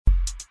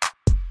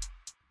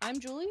I'm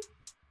Julie,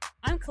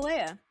 I'm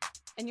Kalea.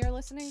 and you're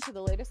listening to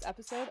the latest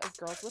episode of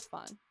Girls with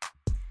Fun.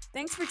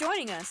 Thanks for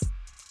joining us.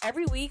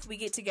 Every week we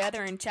get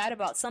together and chat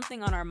about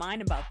something on our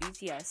mind about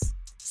BTS.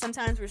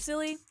 Sometimes we're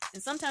silly,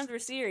 and sometimes we're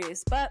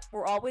serious, but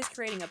we're always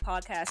creating a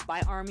podcast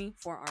by Army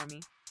for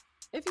Army.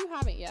 If you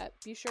haven't yet,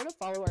 be sure to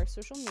follow our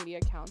social media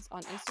accounts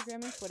on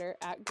Instagram and Twitter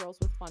at Girls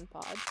with Fun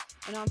Pod,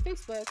 and on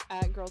Facebook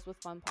at Girls with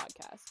Fun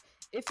Podcast.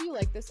 If you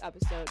like this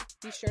episode,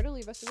 be sure to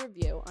leave us a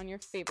review on your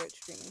favorite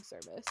streaming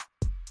service.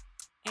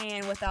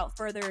 And without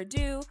further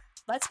ado,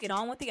 let's get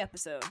on with the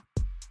episode.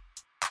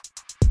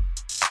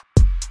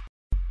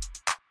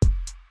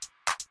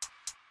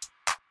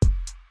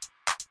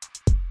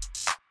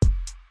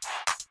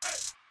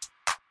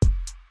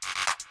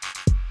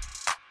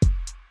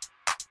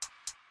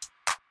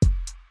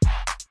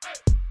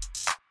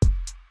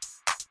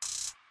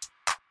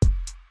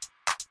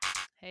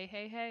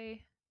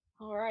 Hey.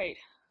 All right.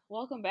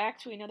 Welcome back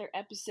to another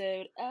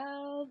episode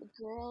of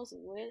Girls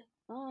with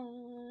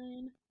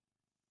Fun.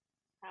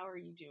 How are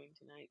you doing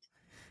tonight?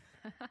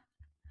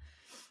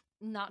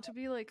 Not to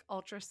be like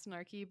ultra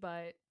snarky,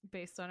 but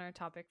based on our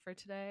topic for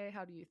today,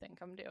 how do you think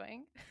I'm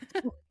doing?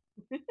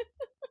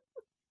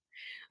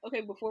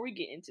 Okay, before we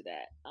get into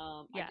that,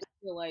 Yeah. I just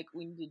feel like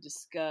we need to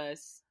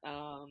discuss,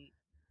 because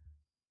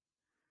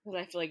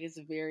I feel like it's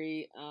a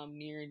very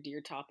near and dear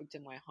topic to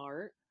my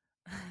heart.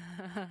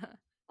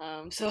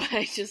 So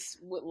I just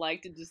would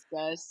like to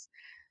discuss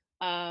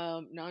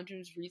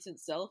Namjoon's recent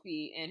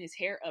selfie and his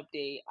hair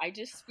update. I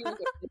just feel like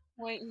at this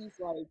point he's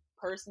like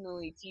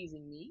personally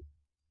teasing me.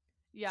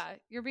 Yeah,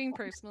 you're being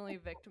personally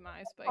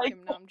victimized by Like-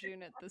 Kim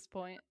Namjoon at this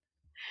point.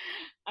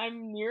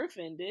 I'm near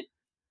offended.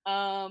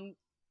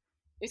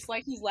 It's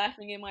like he's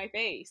laughing in my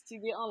face to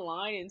get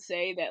online and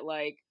say that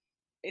like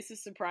it's a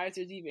surprise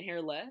there's even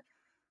hair left.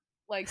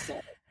 Like,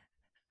 so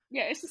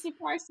yeah, it's a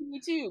surprise to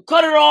me too.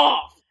 Cut it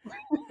off.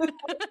 What's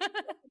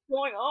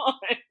going on?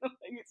 Like,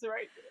 it's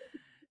right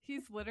there.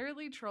 He's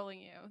literally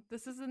trolling you.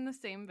 This is in the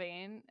same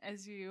vein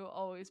as you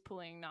always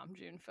pulling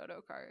Namjoon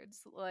photo cards.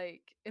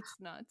 Like, it's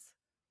nuts.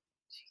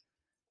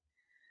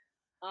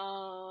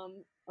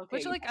 Okay.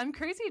 Which, like, I'm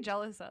crazy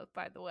jealous of,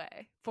 by the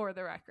way, for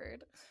the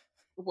record.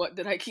 What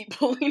did I keep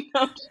pulling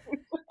up?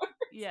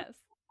 Yes.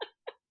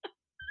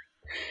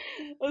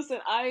 Listen,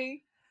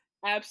 I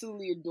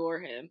absolutely adore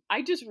him.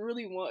 I just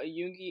really want a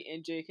Yoongi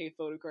and JK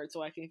photo card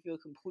so I can feel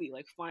complete.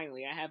 Like,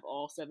 finally, I have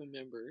all 7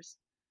 members.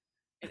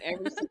 And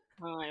every single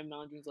time,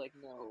 Namjoon's like,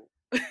 no.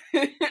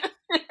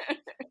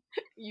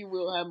 You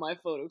will have my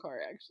photo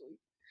card, actually.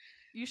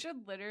 You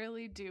should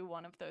literally do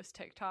one of those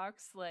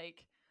TikToks,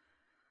 like,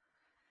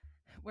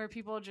 where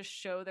people just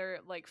show their,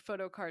 like,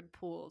 photo card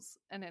pools,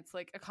 and it's,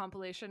 like, a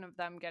compilation of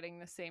them getting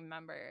the same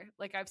member.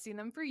 Like, I've seen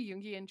them for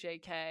Yoongi and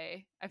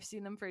JK. I've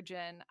seen them for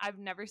Jin. I've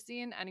never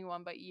seen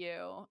anyone but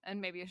you,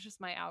 and maybe it's just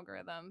my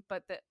algorithm,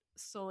 but that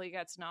solely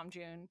gets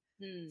Namjoon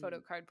photo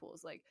card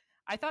pools. Like,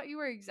 I thought you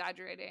were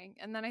exaggerating,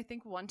 and then I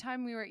think one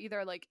time we were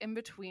either, like, in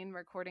between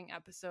recording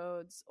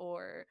episodes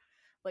or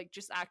like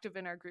just active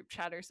in our group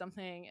chat or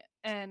something,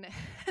 and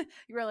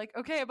you were like,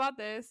 okay, about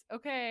this,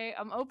 okay,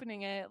 I'm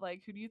opening it,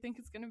 like, who do you think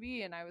it's gonna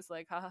be? And I was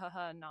like, ha ha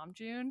ha,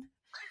 Namjoon,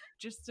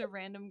 just a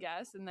random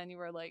guess. And then you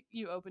were like,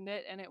 you opened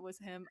it and it was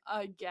him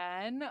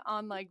again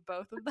on like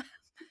both of them.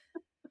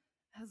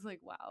 I was like,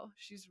 wow,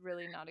 she's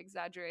really not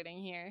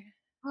exaggerating here.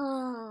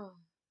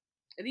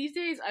 These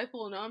days, I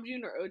pull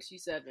Namjoon or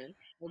OT7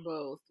 or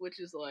both,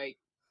 which is like,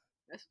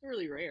 that's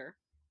really rare,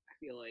 I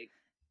feel like.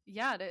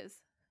 Yeah, it is.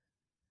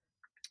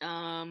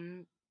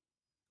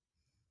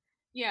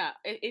 Yeah,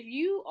 if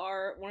you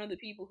are one of the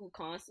people who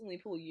constantly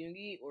pull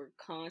Yoongi or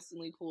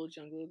constantly pull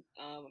Jungkook,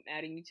 I'm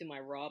adding you to my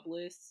Rob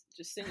list.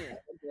 Just send your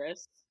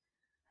address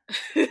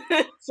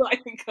so I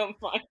can come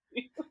find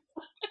you.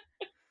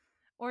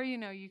 Or, you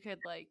know, you could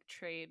like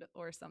trade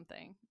or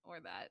something or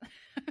that.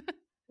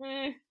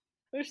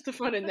 There's the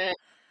fun in that.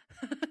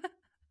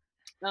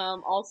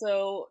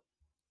 Also,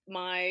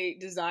 my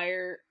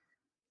desire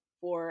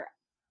for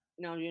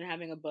Namjoon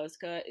having a buzz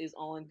cut is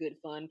all in good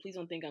fun. Please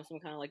don't think I'm some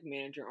kind of like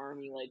manager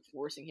army, like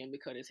forcing him to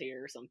cut his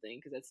hair or something,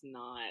 because that's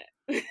not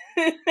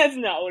that's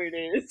not what it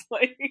is.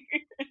 Like,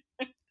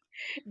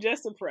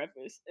 just a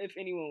preface, if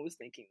anyone was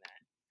thinking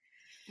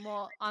that.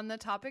 Well, on the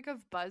topic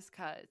of buzz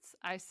cuts,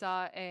 I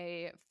saw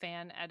a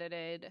fan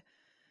edited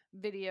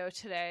video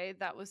today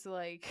that was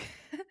like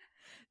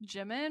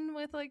Jimin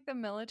with like the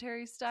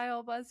military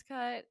style buzz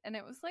cut, and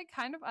it was like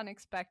kind of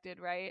unexpected,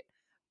 right?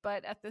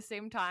 But at the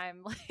same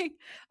time, like,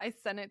 I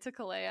sent it to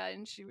Kalea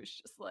and she was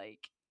just like,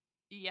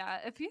 yeah,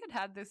 if he had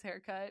had this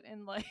haircut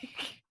in like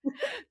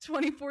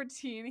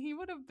 2014, he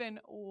would have been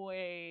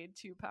way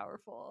too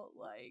powerful.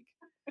 Like,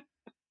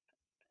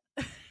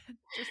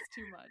 just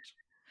too much.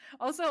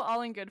 Also,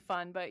 all in good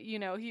fun, but you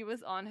know, he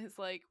was on his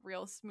like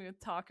real smooth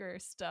talker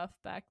stuff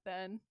back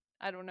then.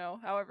 I don't know,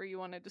 however you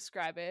want to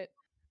describe it.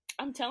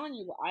 I'm telling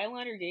you, the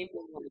eyeliner gave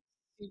him like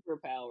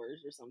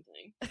superpowers or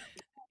something.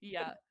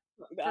 Yeah,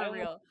 The for eyeliner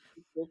real.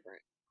 is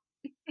different.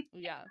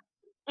 Yeah.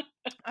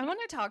 I want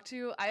to talk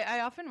to,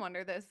 I often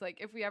wonder this, like,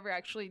 if we ever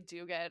actually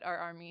do get our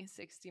Army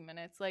 60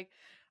 Minutes, like,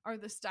 are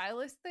the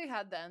stylists they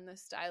had then the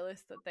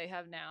stylists that they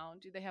have now?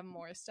 Do they have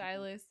more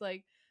stylists?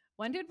 Like,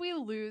 when did we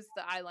lose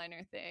the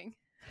eyeliner thing?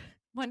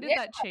 When did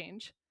Yeah. that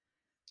change?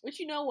 But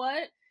you know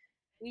what?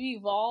 We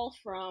evolved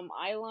from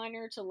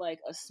eyeliner to like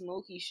a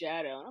smoky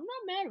shadow, and I'm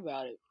not mad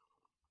about it.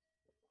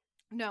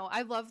 No,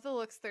 I love the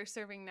looks they're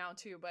serving now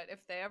too, but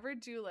if they ever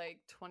do like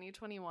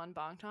 2021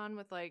 Bangtan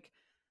with like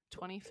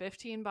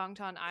 2015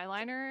 Bangtan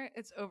eyeliner,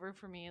 it's over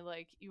for me.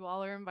 Like, you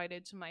all are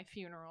invited to my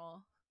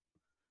funeral.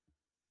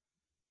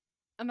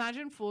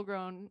 Imagine full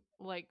grown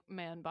like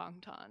man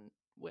Bangtan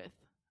with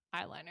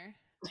eyeliner.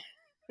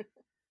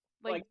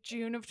 Like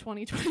June of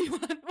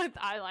 2021 with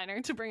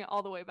eyeliner to bring it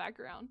all the way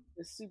back around.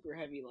 The super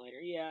heavy liner,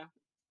 yeah.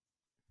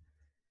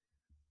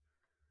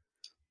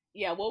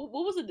 Yeah, what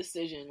was the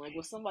decision? Like,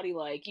 was somebody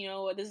like, you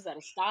know what, this is out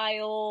of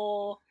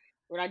style,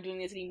 we're not doing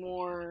this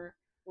anymore?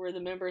 Were the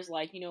members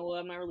like, you know what,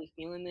 I'm not really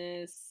feeling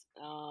this?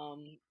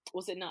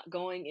 Was it not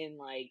going in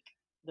like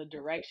the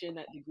direction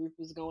that the group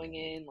was going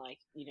in? Like,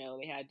 you know,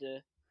 they had to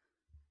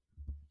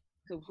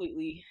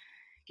completely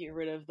get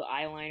rid of the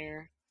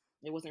eyeliner.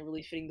 It wasn't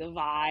really fitting the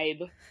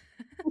vibe.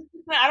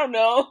 I don't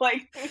know.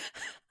 Like,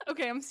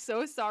 okay, I'm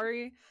so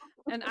sorry.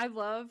 And I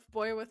love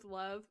Boy with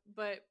Love,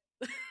 but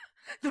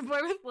the Boy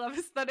with Love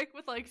aesthetic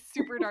with like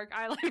super dark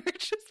eyeliner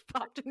just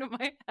popped into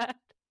my head.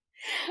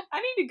 I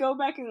need to go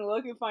back and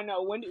look and find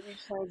out when did we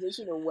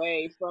transition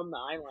away from the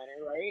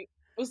eyeliner, right?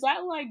 Was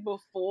that like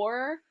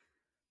before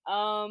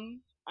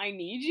I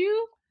Need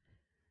You?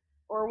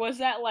 Or was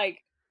that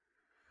like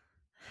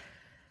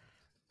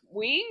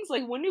Wings?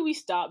 Like, when did we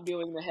stop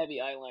doing the heavy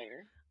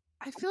eyeliner?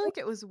 I feel like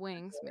it was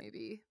Wings,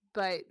 maybe.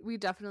 But we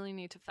definitely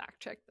need to fact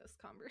check this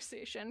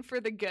conversation for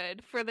the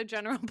good, for the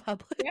general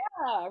public. Yeah,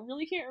 I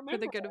really can't remember. For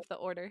the good of the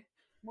order.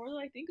 More than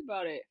I think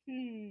about it.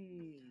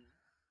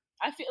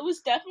 I feel it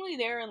was definitely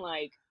there in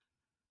like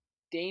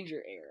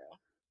Danger era.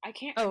 I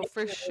can't. Oh,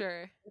 for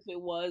sure. If it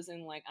was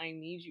in like I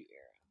Need You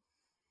era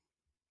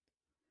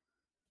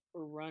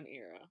or Run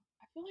era,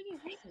 I feel like it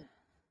wasn't.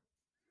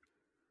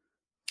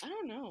 I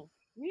don't know.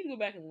 We need to go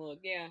back and look.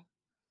 Yeah.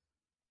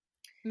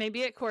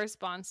 Maybe it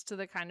corresponds to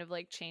the kind of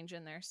like change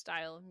in their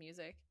style of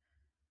music.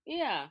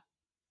 Yeah.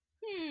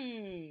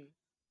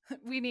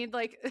 We need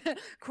like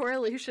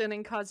correlation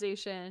and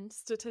causation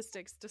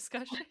statistics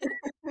discussion.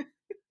 That's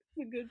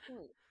a good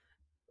point.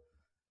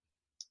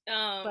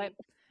 But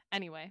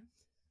anyway,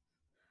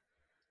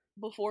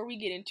 before we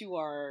get into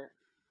our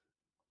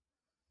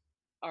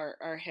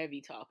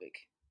heavy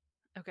topic,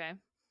 okay,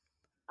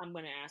 I'm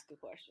gonna ask a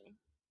question.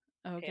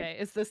 Okay,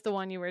 is this the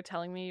one you were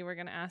telling me you were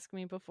gonna ask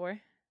me before?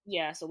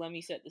 Yeah, so let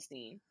me set the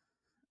scene.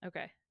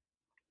 Okay.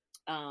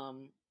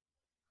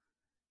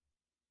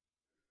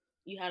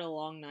 You had a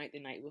long night the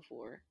night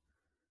before.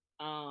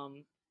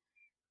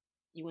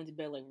 You went to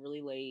bed like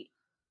really late.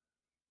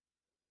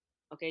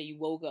 Okay, you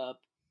woke up.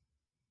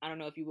 I don't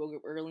know if you woke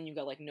up early and you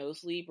got like no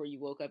sleep, or you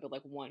woke up at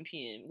like 1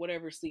 p.m.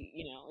 Whatever sleep,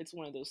 you know, it's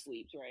one of those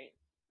sleeps, right?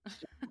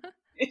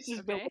 It's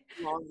just okay.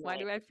 been a long night. Why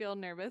do I feel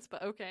nervous?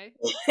 But okay.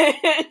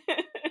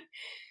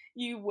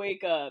 You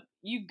wake up,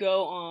 you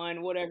go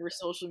on whatever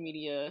social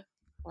media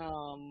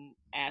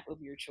app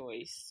of your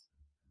choice,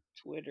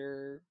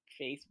 Twitter,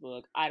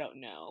 Facebook, I don't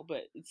know,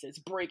 but it says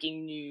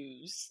breaking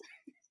news.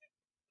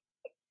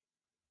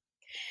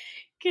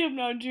 Kim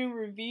Namjoon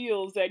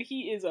reveals that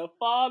he is a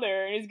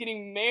father and is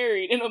getting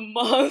married in a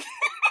month.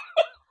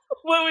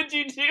 What would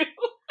you do?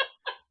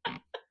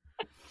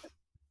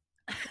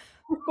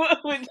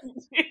 What would you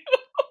do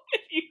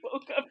if you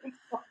woke up and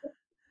saw it?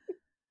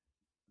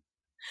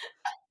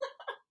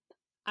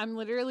 I'm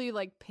literally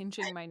like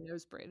pinching my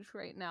nose bridge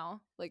right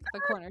now, like the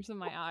corners of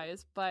my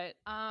eyes. But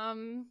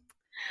and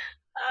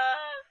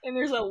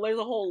there's a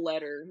whole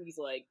letter. He's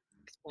like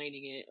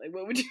explaining it. Like,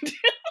 what would you do?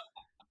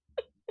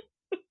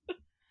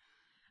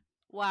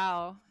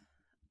 Wow.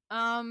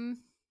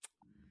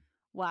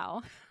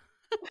 Wow.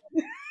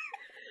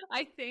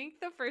 I think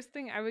the first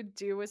thing I would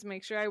do was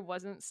make sure I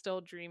wasn't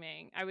still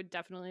dreaming. I would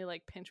definitely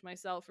like pinch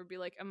myself or be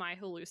like, am I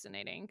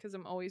hallucinating? Because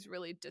I'm always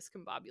really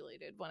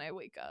discombobulated when I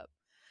wake up.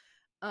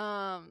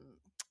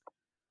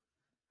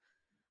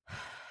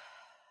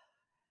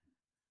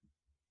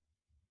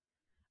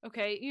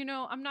 Okay, you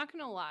know, I'm not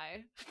gonna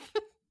lie.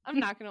 I'm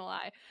not gonna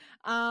lie.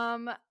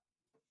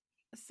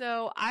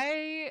 So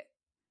I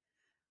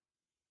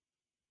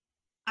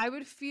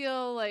would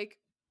feel like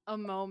a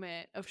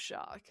moment of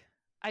shock.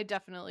 I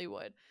definitely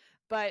would.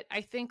 But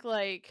I think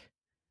like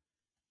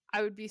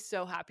I would be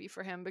so happy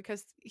for him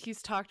because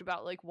he's talked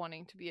about like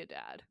wanting to be a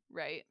dad,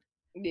 right?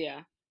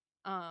 Yeah.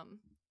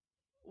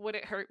 Would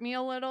it hurt me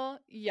a little?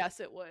 Yes,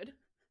 it would.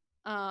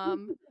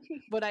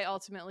 Would I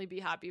ultimately be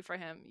happy for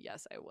him?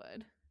 Yes, I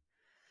would.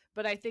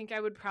 But I think I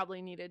would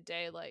probably need a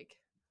day like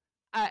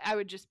I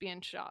would just be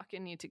in shock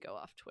and need to go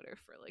off Twitter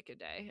for like a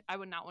day. I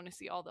would not want to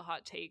see all the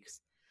hot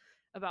takes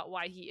about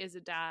why he is a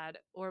dad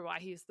or why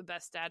he's the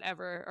best dad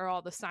ever or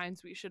all the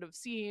signs we should have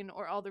seen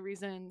or all the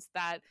reasons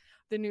that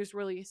the news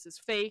release is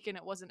fake and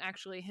it wasn't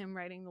actually him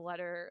writing the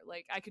letter.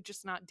 Like, I could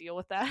just not deal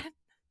with that.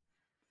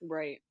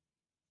 Right.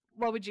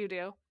 What would you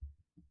do?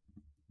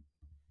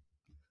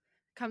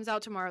 Comes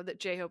out tomorrow that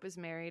J-Hope is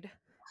married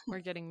or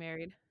getting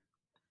married.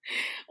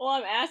 Well,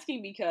 I'm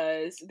asking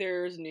because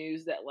there's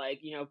news that, like,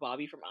 you know,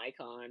 Bobby from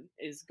iKON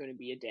is going to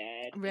be a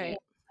dad. Right.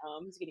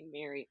 And he's getting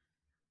married.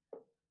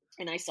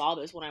 And I saw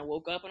this when I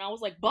woke up, and I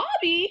was like,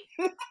 Bobby!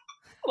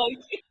 Like,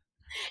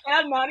 and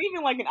I'm not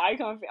even like an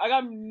iKON fan. Like,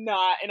 I'm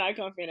not an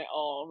iKON fan at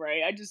all,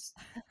 right? I just,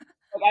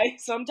 like,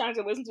 sometimes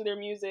I listen to their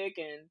music,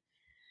 and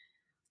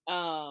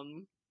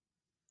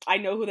I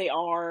know who they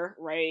are,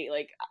 right?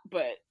 Like,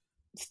 but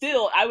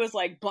still, I was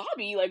like,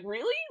 Bobby, like,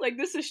 really? Like,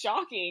 this is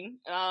shocking.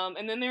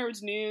 And then there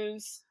was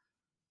news.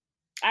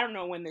 I don't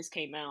know when this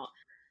came out,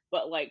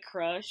 but like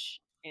Crush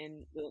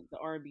and the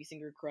R&B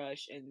singer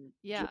Crush and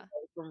Yeah.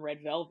 from Red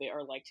Velvet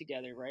are like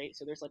together, right?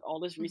 So there's like all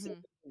this recent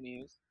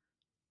news.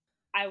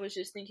 I was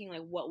just thinking,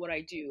 like, what would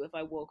I do if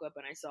I woke up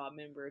and I saw a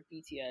member of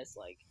BTS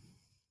like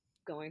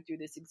going through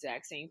this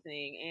exact same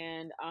thing?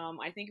 And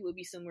I think it would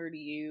be similar to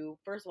you.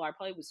 First of all, I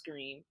probably would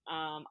scream.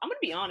 I'm gonna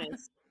be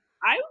honest,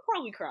 I would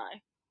probably cry.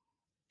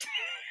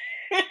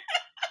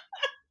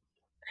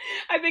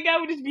 I think I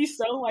would just be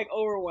so like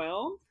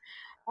overwhelmed.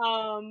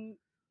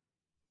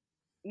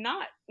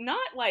 Not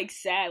like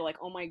sad, like,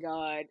 oh my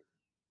god,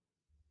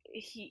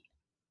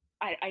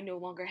 I no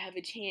longer have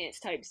a chance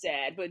type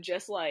sad, but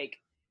just like,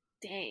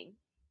 dang,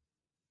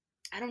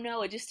 I don't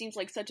know, it just seems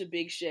like such a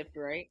big shift,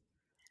 right?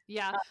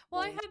 Yeah.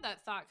 Well, I had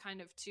that thought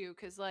kind of too,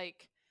 because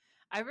like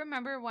I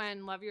remember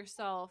when Love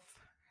Yourself,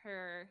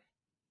 her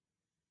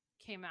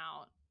came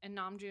out, and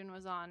Namjoon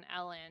was on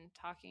Ellen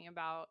talking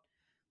about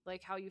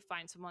like how you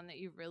find someone that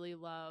you really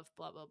love,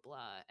 blah blah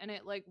blah, and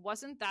it like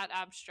wasn't that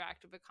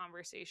abstract of a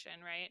conversation,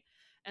 right?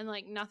 And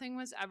like nothing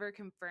was ever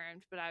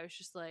confirmed, but I was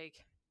just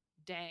like,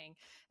 dang.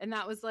 And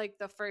that was like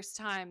the first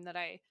time that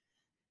I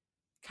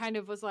kind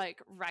of was like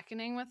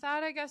reckoning with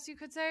that, I guess you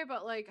could say.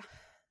 But like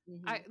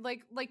I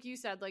like you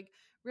said, like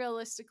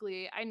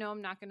realistically, I know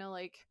I'm not gonna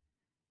like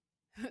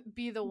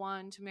be the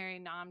one to marry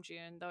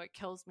Namjoon, though it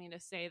kills me to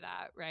say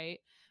that, right?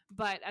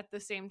 But at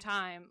the same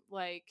time,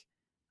 like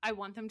I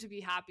want them to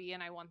be happy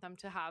and I want them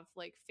to have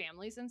like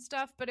families and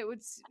stuff, but it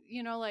would,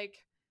 you know,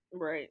 like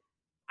right.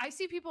 I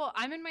see people,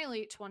 I'm in my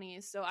late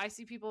 20s, so I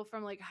see people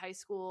from like high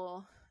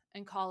school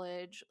and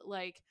college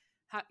like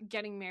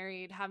getting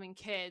married, having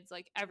kids,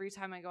 like every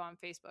time I go on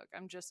Facebook.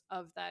 I'm just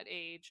of that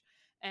age,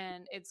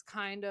 and it's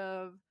kind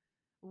of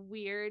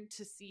weird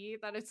to see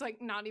that it's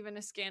like not even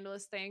a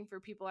scandalous thing for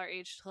people our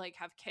age to like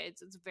have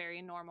kids. It's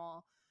very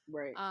normal.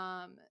 Right.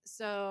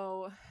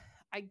 So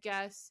I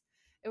guess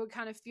it would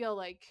kind of feel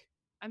like,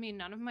 I mean,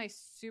 none of my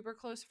super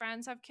close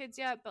friends have kids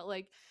yet, but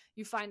like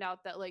you find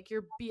out that like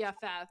your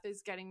BFF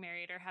is getting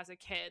married or has a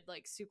kid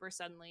like super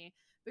suddenly,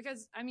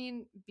 because I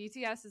mean,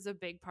 BTS is a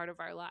big part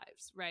of our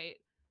lives, right?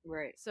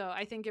 Right. So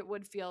I think it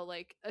would feel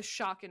like a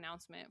shock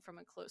announcement from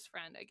a close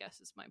friend, I guess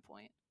is my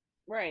point.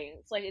 Right.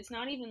 It's like, it's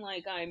not even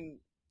like I'm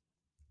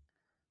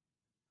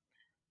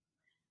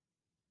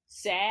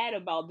sad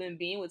about them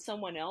being with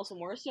someone else, and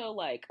more so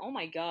like, oh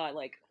my god,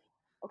 like,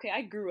 okay,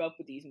 I grew up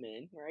with these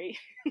men, right?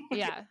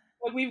 Yeah.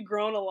 Like, we've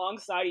grown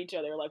alongside each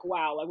other. Like,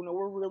 wow, like,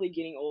 we're really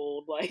getting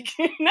old. Like,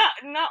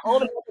 not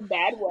old in like a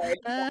bad way.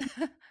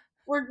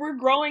 We're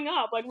growing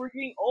up. Like, we're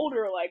getting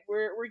older. Like,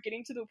 we're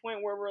getting to the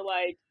point where we're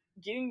like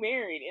getting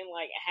married and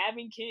like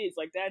having kids.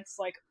 Like, that's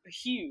like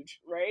huge,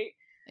 right?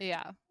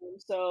 Yeah.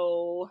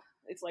 So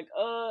it's like,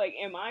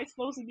 am I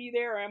supposed to be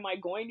there, or am I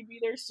going to be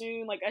there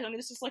soon? Like, I don't know,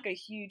 it's just like a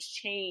huge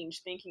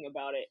change thinking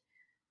about it.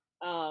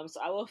 So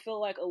I will feel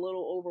like a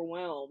little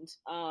overwhelmed.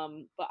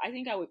 But I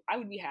think I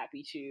would be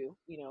happy too.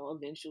 You know,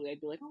 eventually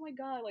I'd be like, oh my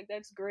god, like,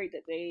 that's great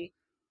that they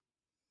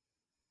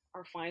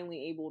are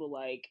finally able to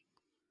like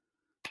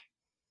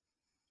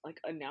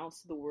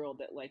announce to the world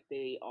that like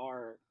they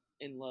are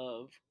in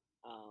love,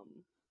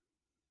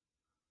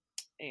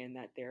 and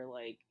that they're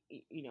like,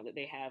 you know, that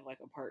they have like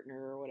a partner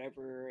or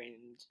whatever,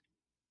 and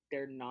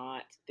they're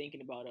not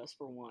thinking about us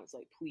for once.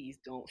 Like, please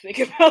don't think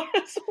about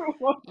us for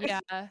once. Yeah.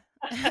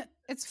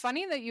 It's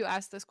funny that you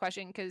asked this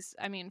question, because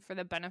I mean, for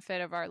the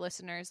benefit of our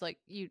listeners, like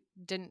you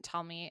didn't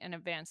tell me in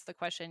advance the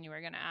question you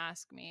were going to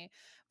ask me,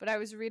 but I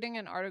was reading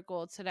an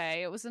article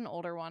today. It was an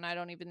older one. I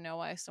don't even know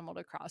why I stumbled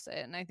across it,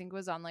 and I think it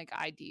was on like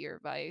ID or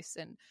Vice,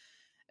 and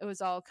it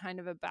was all kind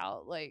of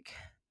about like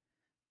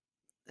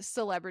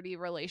celebrity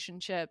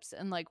relationships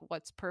and like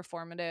what's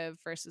performative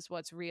versus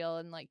what's real,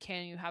 and like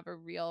can you have a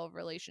real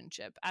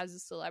relationship as a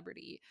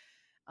celebrity,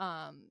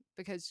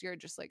 because you're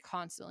just like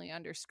constantly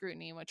under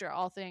scrutiny, which are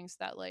all things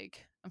that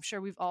like I'm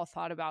sure we've all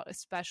thought about,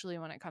 especially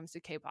when it comes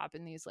to K-pop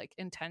and these like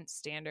intense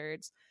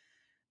standards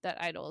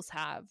that idols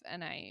have.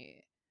 And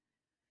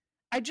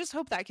I just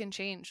hope that can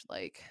change.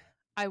 Like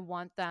I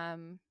want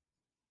them,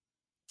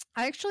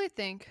 I actually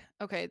think,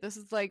 okay, this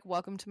is like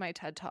welcome to my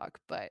TED talk,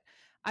 but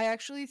I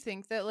actually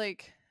think that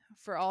like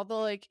for all the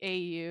like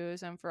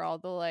AUs and for all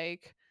the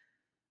like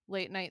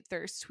late night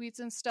thirst tweets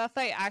and stuff,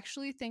 I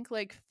actually think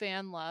like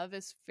fan love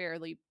is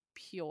fairly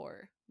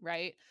pure,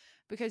 right?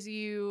 Because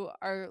you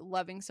are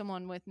loving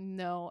someone with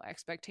no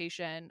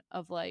expectation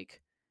of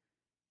like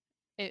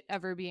it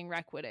ever being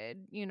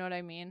requited. You know what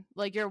I mean?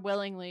 Like, you're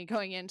willingly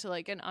going into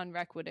like an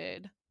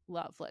unrequited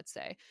love, let's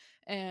say.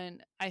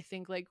 And I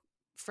think like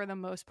for the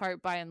most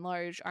part, by and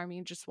large,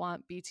 ARMY just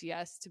want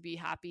BTS to be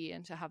happy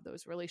and to have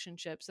those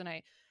relationships. And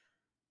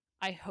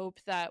I hope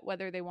that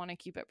whether they want to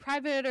keep it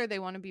private or they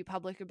want to be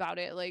public about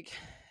it, like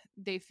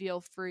they feel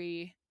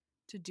free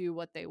to do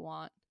what they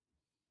want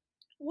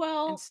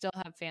and still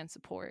have fan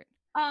support.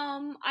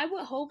 I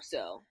would hope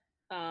so.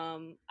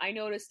 I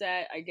noticed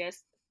that, I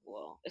guess,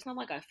 well, it's not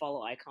like I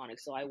follow Iconic,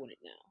 so I wouldn't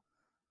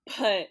know.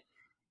 But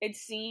it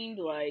seemed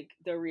like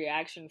the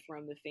reaction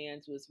from the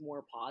fans was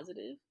more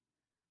positive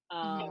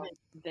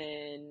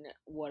than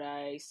what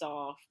I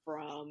saw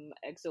from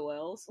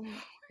EXO-L's.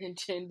 And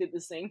Jin did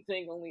the same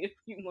thing only a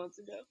few months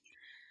ago.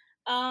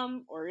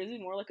 Or is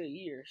it more like a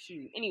year?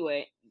 Shoot.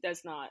 Anyway,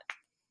 that's not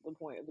the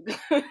point of the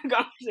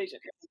conversation.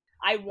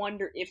 I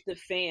wonder if the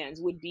fans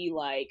would be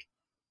like,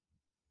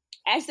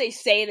 as they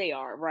say they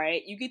are,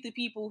 right? You get the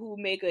people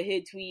who make a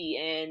hit tweet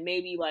and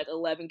maybe like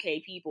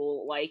 11K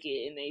people like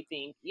it and they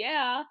think,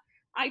 yeah,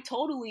 I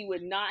totally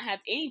would not have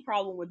any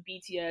problem with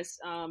BTS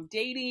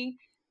dating,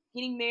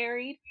 getting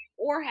married,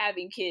 or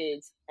having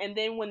kids. And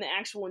then when the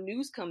actual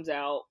news comes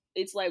out,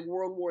 it's like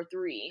World War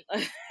III.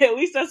 At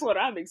least that's what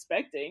I'm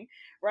expecting,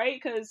 right?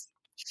 Because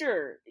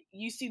sure,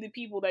 you see the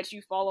people that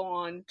you follow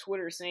on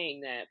Twitter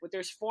saying that, but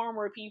there's far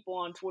more people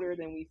on Twitter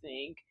than we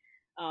think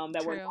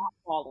that we're not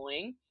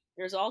following.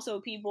 There's also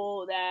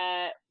people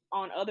that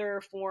on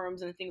other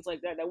forums and things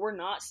like that that we're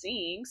not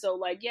seeing. So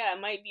like, yeah,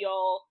 it might be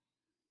all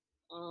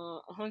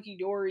hunky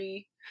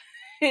dory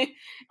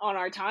on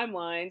our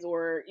timelines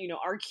or, you know,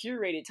 our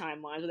curated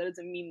timelines, but that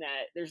doesn't mean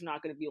that there's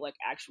not going to be like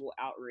actual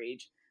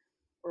outrage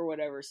or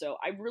whatever. So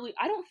I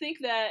don't think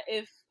that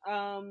if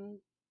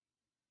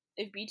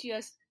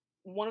BTS,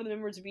 one of the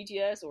members of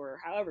BTS or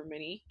however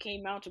many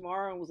came out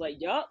tomorrow and was like,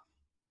 yup,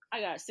 I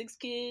got 6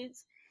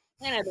 kids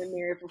and I've been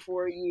married for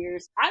 4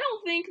 years, I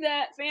don't think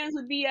that fans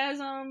would be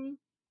as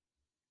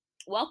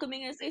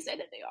welcoming as they say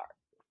that they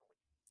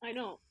are. I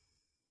don't.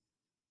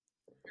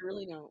 I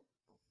really don't.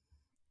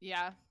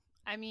 Yeah.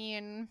 I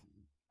mean,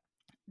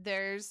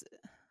 there's,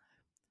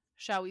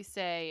 shall we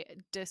say,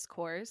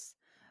 discourse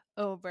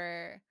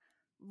over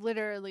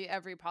literally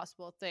every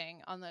possible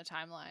thing on the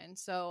timeline.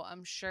 So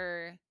I'm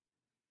sure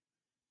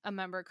a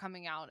member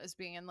coming out as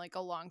being in like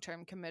a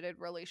long-term committed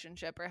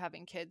relationship or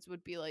having kids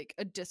would be like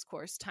a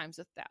discourse times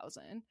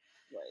 1,000.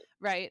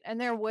 Right. And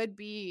there would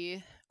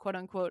be quote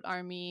unquote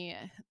ARMY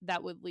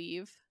that would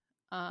leave.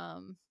 I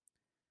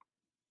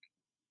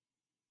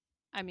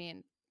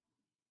mean,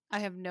 I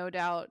have no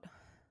doubt,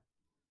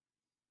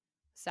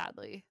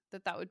 sadly,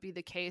 that would be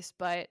the case,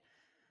 but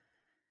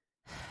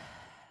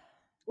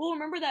well,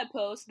 remember that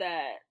post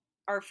that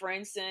our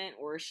friend sent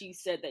where she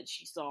said that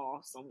she saw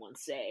someone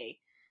say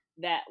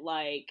that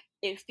like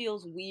it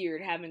feels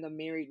weird having a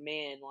married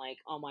man like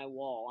on my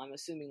wall. I'm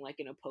assuming like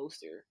in a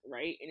poster,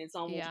 right? And it's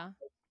almost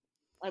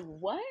like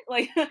what?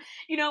 Like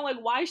you know, like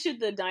why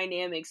should the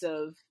dynamics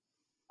of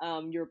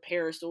your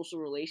parasocial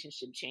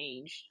relationship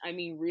change? I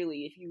mean,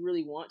 really, if you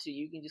really want to,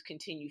 you can just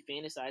continue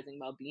fantasizing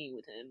about being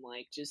with him.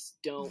 Like, just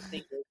don't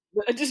think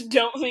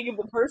of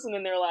the person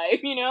in their life.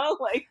 You know,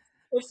 like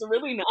it's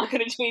really not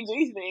going to change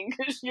anything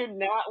because you're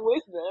not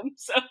with them.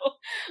 So,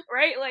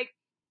 right? Like,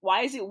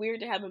 why is it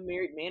weird to have a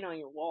married man on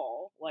your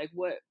wall? Like,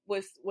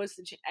 what's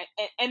the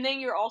and then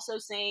you're also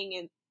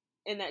saying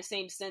in that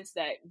same sense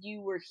that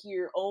you were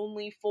here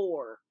only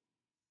for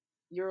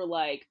your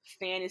like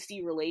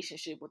fantasy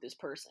relationship with this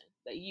person,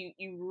 that you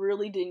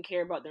really didn't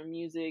care about their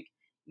music,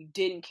 you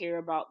didn't care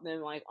about them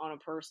like on a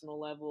personal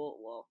level.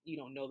 Well, you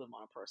don't know them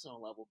on a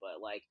personal level,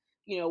 but like,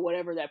 you know,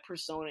 whatever that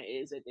persona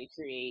is that they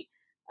create,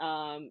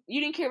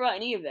 you didn't care about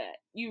any of that.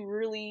 You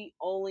really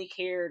only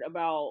cared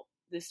about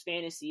this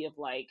fantasy of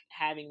like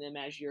having them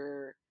as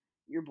your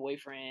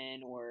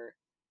boyfriend or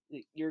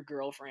your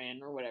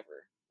girlfriend or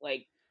whatever.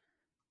 Like,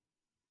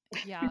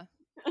 yeah.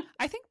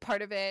 I think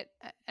part of it,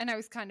 and I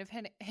was kind of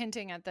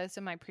hinting at this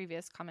in my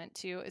previous comment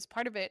too, is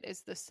part of it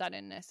is the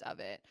suddenness of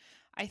it.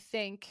 I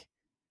think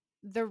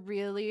the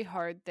really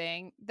hard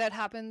thing that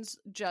happens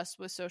just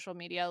with social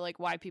media, like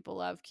why people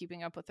love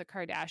Keeping Up with the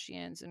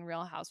Kardashians and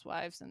Real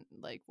Housewives and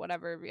like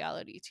whatever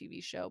reality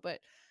TV show, but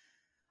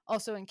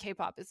also in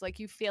K-pop, it's like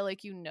you feel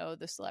like you know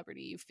the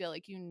celebrity, you feel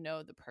like you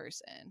know the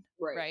person,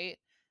 right?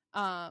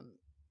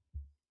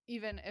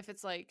 Even if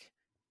it's like,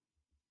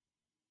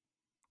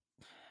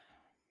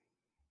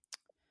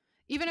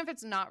 even if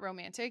it's not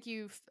romantic,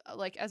 you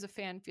like as a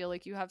fan feel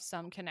like you have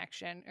some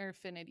connection or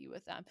affinity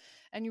with them,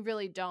 and you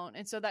really don't.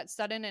 And so that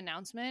sudden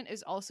announcement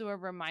is also a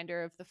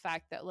reminder of the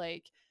fact that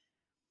like,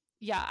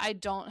 yeah, I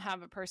don't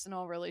have a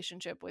personal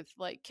relationship with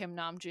like Kim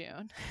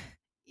Namjoon.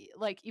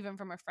 Like even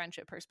from a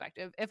friendship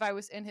perspective, if I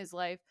was in his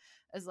life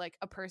as like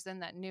a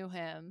person that knew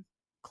him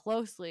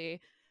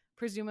closely,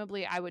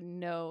 presumably I would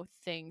know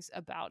things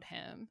about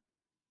him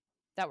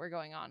that were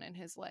going on in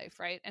his life,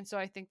 right? And so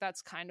I think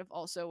that's kind of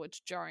also what's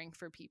jarring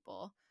for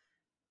people.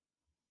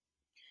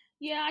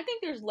 Yeah, I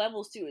think there's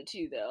levels to it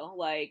too, though.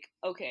 Like,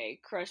 okay,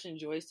 Crush and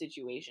Joy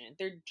situation,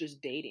 they're just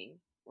dating,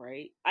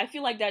 right? I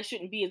feel like that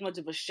shouldn't be as much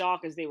of a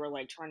shock as they were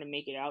like trying to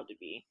make it out to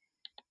be.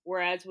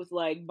 Whereas with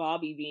like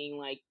Bobby being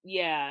like,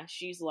 yeah,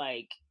 she's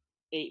like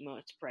 8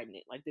 months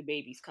pregnant, like the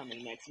baby's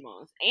coming next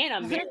month, and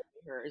I'm marrying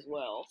her as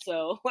well.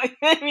 So like,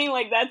 I mean,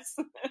 like that's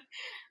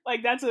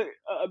like that's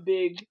a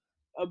big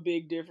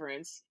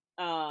difference.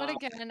 But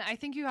again, I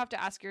think you have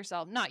to ask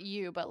yourself, not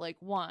you, but like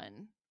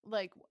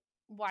like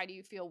why do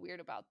you feel weird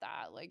about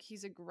that? Like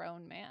he's a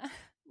grown man.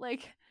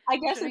 Like I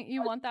guess shouldn't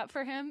you want that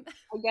for him?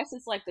 I guess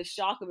it's like the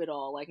shock of it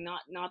all, like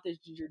not that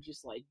you're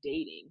just like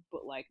dating,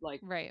 but like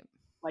Right.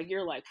 like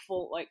you're like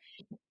full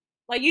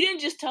like you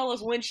didn't just tell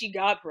us when she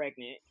got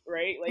pregnant,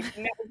 right? Like,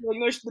 now, like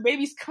no, the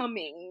baby's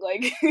coming,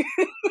 like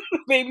the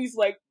baby's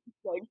like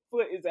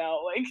foot is out,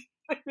 like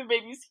the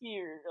baby's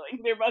here,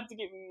 like they're about to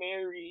get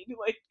married,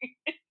 like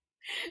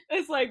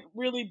it's like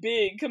really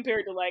big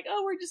compared to like,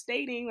 oh, we're just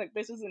dating. Like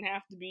this doesn't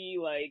have to be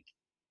like,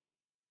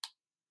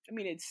 I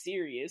mean it's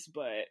serious,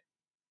 but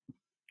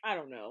I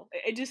don't know.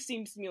 It just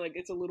seems to me like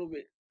it's a little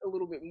bit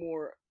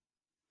more,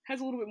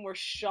 has a little bit more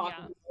shock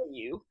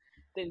value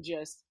than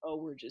just, oh,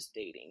 we're just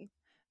dating.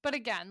 But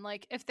again,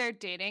 like if they're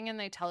dating and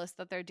they tell us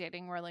that they're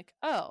dating, we're like,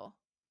 oh,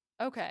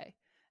 okay.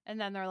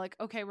 And then they're like,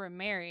 okay,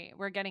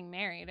 we're getting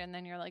married. And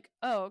then you're like,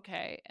 oh,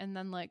 okay. And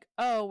then like,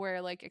 oh,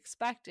 we're like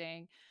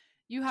expecting.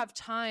 You have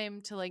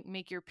time to like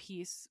make your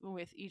peace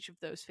with each of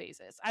those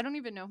phases. I don't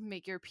even know if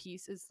make your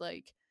peace is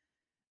like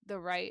the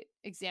right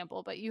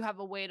example, but you have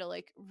a way to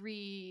like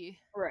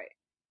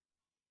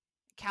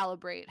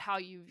calibrate how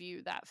you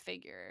view that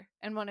figure.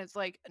 And when it's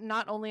like,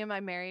 not only am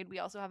I married, we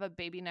also have a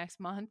baby next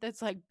month,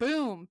 it's like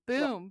boom,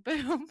 boom,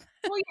 boom.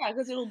 Well, yeah,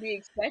 because it'll be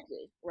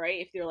expected,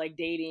 right? If they're like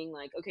dating,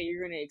 like, okay, you're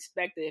going to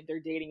expect that if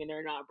they're dating and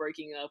they're not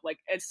breaking up, like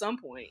at some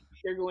point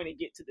they're going to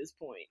get to this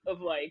point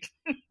of like,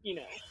 you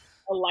know,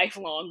 a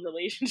lifelong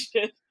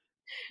relationship.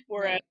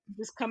 Whereas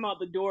just come out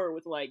the door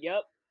with like,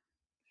 yep,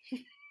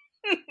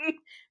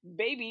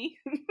 baby,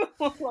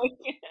 like,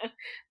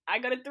 I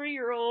got a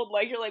 3-year-old,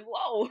 like you're like,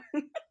 whoa.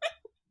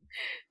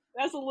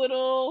 That's a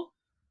little,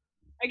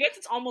 I guess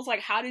it's almost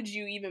like, how did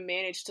you even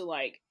manage to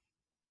like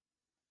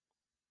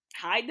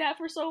hide that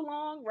for so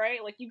long,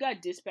 right? Like you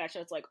got dispatch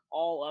that's like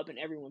all up in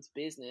everyone's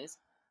business.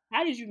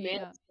 How did you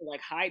manage to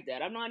like hide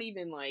that? I'm not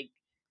even like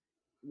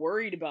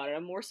worried about it.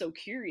 I'm more so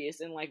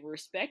curious and like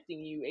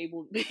respecting you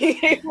being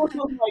able to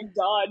like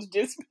dodge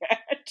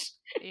dispatch.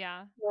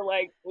 Yeah. For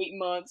like 8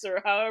 months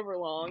or however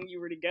long you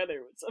were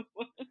together with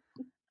someone.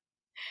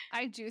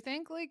 I do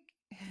think like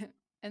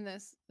in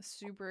this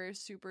super,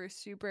 super,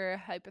 super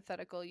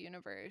hypothetical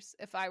universe,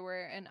 if I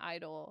were an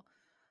idol,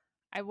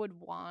 I would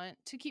want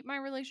to keep my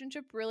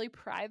relationship really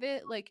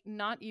private, like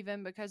not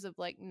even because of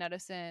like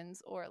netizens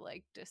or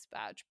like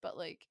dispatch, but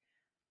like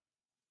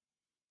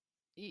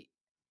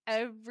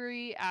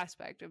every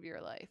aspect of your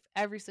life,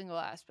 every single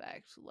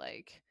aspect,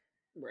 like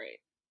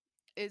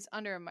is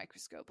under a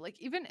microscope. Like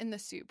even in The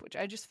Soup, which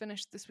I just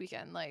finished this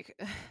weekend, like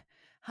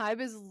Hybe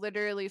is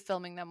literally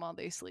filming them while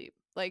they sleep.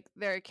 Like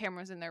there are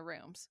cameras in their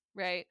rooms,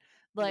 right?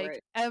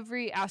 Like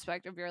every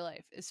aspect of your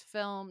life is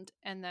filmed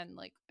and then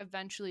like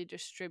eventually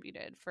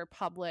distributed for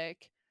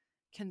public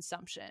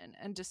consumption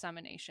and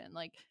dissemination.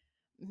 Like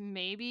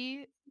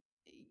maybe,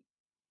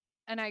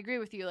 and I agree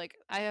with you, like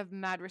I have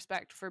mad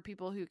respect for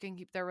people who can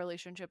keep their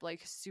relationship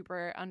like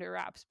super under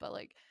wraps, but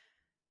like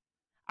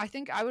I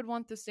think I would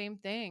want the same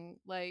thing.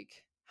 Like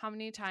how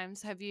many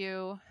times have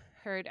you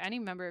heard any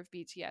member of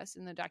BTS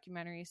in the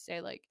documentary say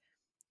like,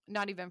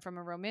 not even from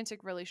a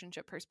romantic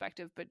relationship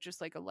perspective, but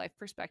just like a life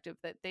perspective,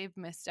 that they've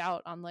missed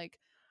out on like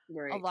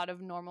a lot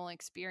of normal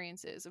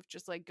experiences of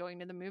just like going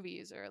to the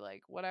movies or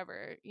like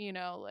whatever, you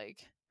know,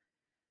 like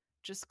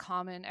just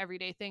common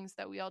everyday things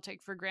that we all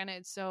take for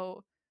granted.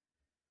 So,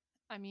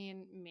 I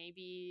mean,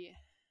 maybe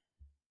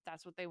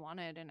that's what they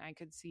wanted and I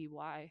could see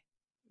why.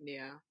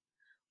 Yeah.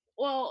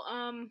 Well,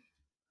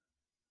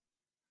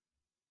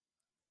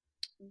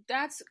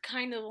 that's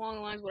kind of along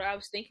the lines of what I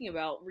was thinking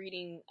about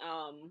reading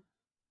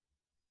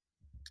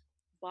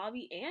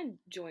Bobby and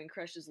Joy and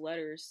Crush's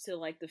letters to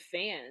like the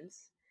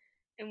fans,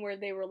 and where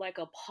they were like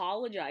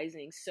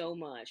apologizing so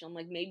much. I'm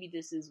like, maybe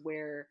this is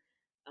where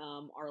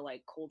our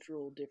like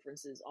cultural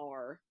differences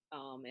are,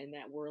 and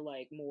that we're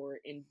like more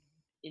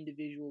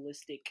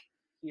individualistic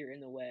here in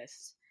the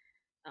West,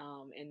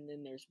 and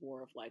then there's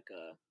more of like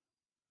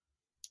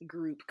a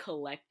group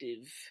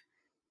collective,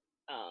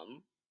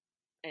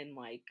 and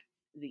like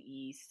the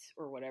East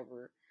or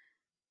whatever,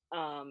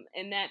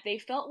 and that they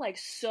felt like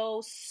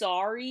so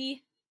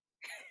sorry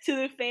to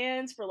the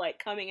fans for like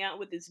coming out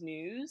with this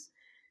news.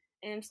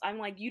 And I'm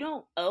like, you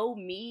don't owe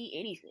me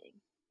anything,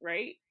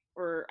 right?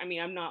 Or I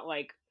mean, I'm not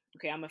like,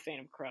 okay, I'm a fan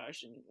of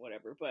Crush and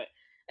whatever, but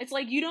it's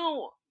like you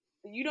don't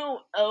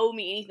owe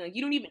me anything. Like,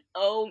 you don't even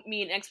owe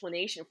me an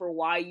explanation for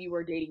why you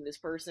are dating this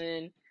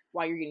person,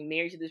 why you're getting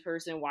married to this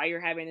person, why you're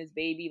having this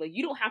baby. Like,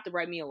 you don't have to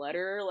write me a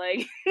letter.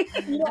 Like,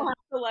 you don't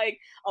have to like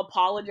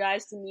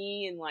apologize to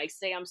me and like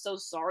say I'm so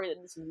sorry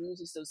that this news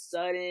is so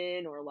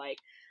sudden, or like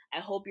I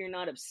hope you're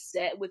not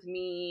upset with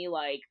me.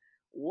 Like,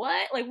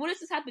 what? Like, what does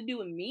this have to do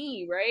with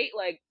me, right?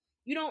 Like,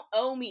 you don't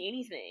owe me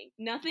anything.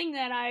 Nothing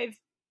that I've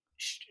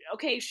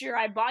okay, sure,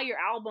 I buy your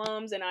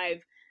albums and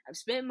I've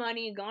spent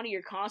money and gone to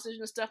your concerts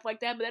and stuff like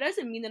that, but that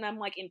doesn't mean that I'm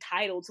like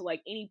entitled to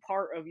like any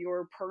part of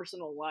your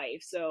personal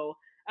life. So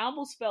I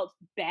almost felt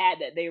bad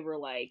that they were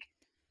like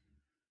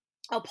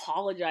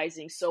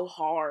apologizing so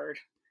hard.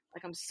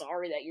 Like, I'm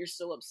sorry that you're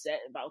so upset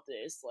about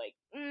this. Like,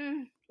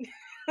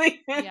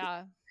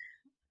 Yeah.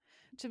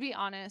 To be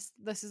honest,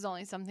 this is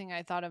only something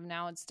I thought of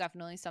now. It's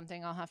definitely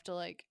something I'll have to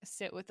like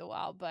sit with a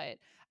while. But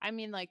I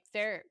mean, like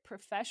their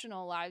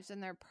professional lives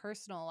and their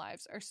personal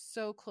lives are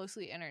so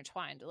closely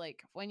intertwined.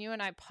 Like when you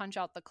and I punch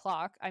out the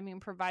clock, I mean,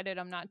 provided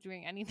I'm not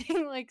doing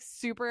anything like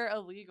super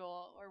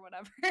illegal or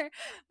whatever,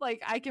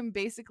 like I can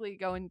basically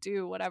go and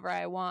do whatever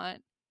I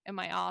want in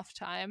my off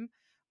time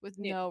with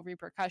Yeah. no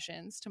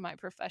repercussions to my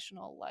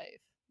professional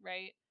life.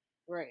 Right.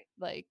 Right.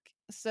 Like,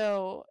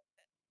 so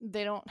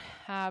they don't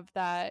have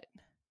that.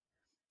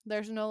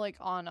 There's no like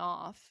on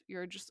off.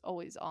 You're just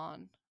always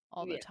on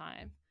all the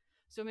time.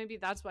 So maybe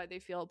that's why they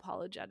feel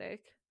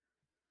apologetic.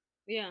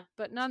 Yeah.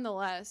 But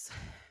nonetheless,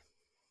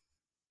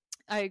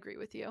 I agree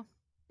with you.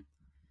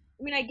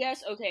 I mean, I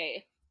guess,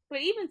 okay. But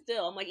even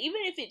still, I'm like,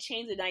 even if it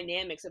changed the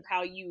dynamics of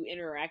how you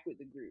interact with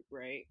the group,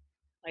 right?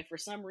 Like, for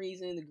some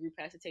reason, the group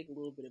has to take a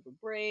little bit of a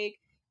break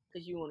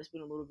because you want to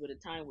spend a little bit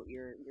of time with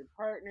your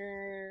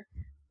partner,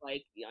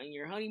 like, on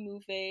your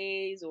honeymoon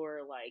phase, or,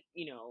 like,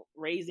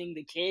 raising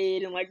the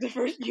kid in, like, the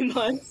first few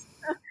months.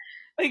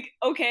 Like,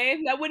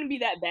 okay, that wouldn't be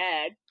that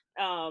bad.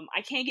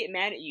 I can't get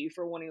mad at you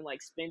for wanting to,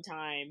 like, spend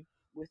time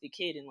with the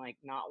kid and, like,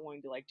 not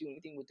wanting to, like, do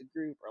anything with the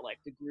group, or, like,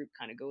 the group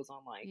kind of goes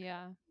on, like,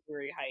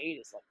 very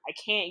hiatus. Like, I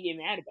can't get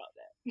mad about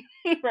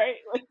that. Right?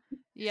 Like,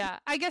 yeah,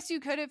 I guess you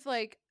could have,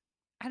 like,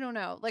 I don't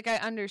know, like, I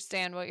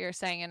understand what you're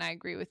saying and I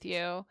agree with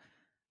you.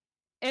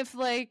 If,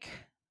 like,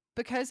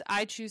 because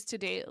I choose to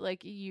date,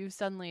 like, you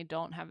suddenly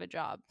don't have a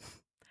job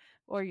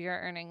or you're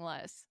earning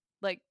less,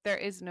 like, there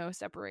is no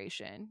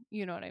separation.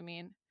 You know what I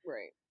mean?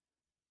 right.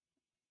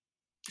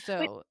 So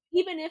but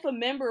even if a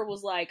member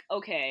was like,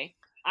 okay,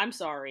 I'm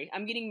sorry,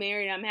 I'm getting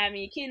married, I'm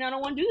having a kid, and I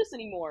don't want to do this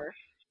anymore,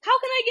 how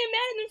can I get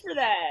mad at them for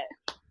that?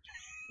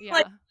 yeah.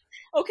 Like,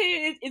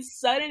 okay, it's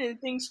sudden and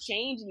things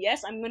change, and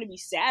yes, I'm going to be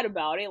sad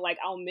about it. Like,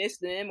 I'll miss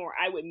them, or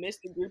I would miss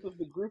the group if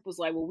the group was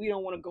like, well, we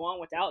don't want to go on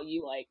without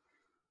you. Like,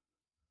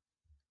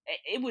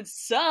 it would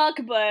suck,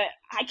 but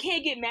I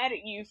can't get mad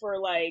at you for,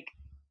 like,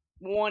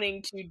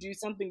 wanting to do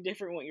something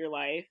different with your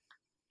life.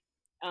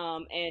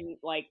 And,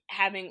 like,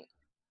 having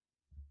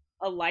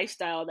a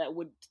lifestyle that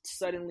would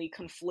suddenly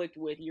conflict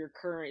with your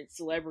current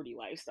celebrity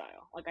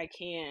lifestyle. Like, I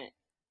can't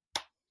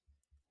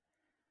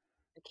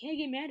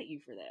get mad at you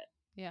for that.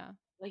 Yeah.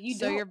 Like, you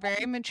so don't. You're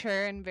very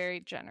mature and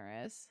very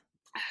generous.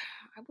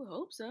 I would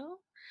hope so.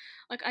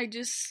 Like, I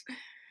just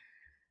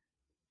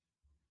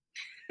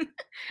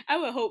I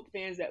would hope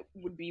fans that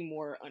would be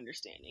more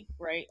understanding,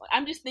 right? Like,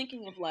 I'm just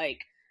thinking of, like,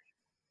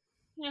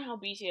 how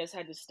BTS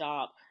had to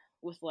stop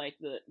with, like,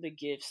 the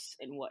gifts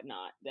and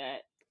whatnot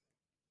that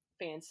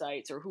fan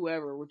sites or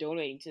whoever were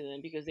donating to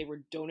them, because they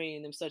were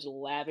donating them such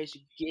lavish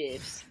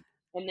gifts.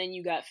 And then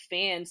you got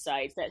fan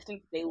sites that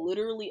think they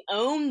literally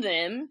own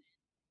them.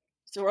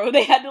 So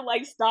they had to,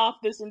 like,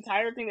 stop this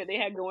entire thing that they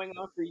had going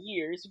on for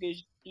years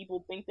because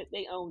people think that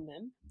they own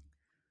them.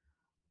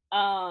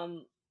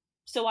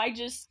 So I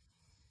just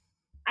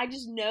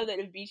know that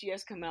if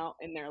BTS come out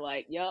and they're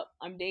like, "Yup,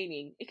 I'm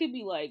dating," it could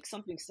be like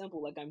something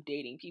simple like "I'm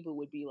dating." People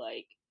would be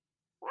like,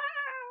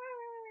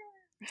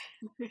 "Ah."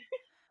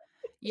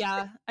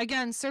 Yeah.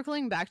 Again,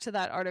 circling back to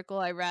that article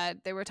I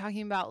read, they were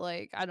talking about,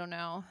 like, I don't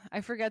know,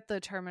 I forget the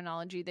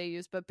terminology they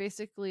use, but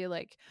basically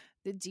like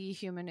the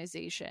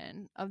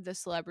dehumanization of the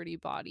celebrity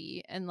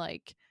body. And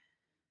like,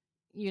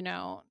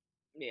 Yeah.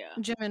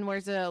 Jimin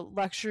wears a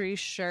luxury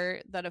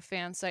shirt that a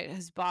fan site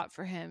has bought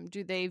for him.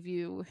 Do they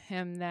view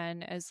him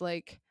then as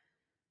like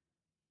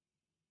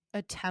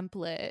a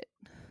template,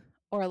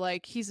 or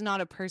like he's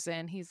not a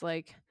person, he's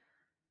like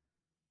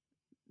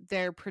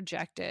they're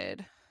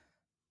projected?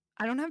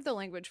 I don't have the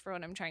language for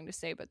what I'm trying to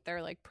say, but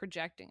they're like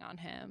projecting on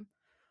him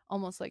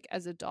almost like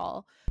as a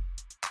doll.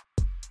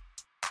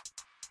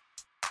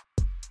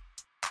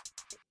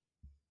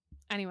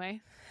 Anyway,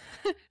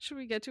 should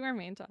we get to our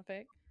main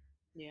topic?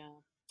 Yeah.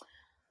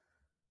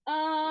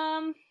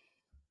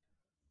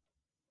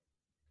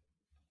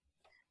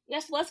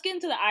 Yes, let's get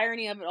into the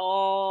irony of it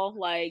all.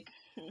 Like,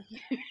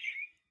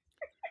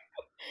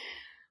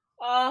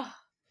 how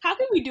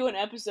can we do an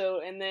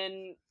episode and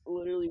then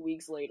literally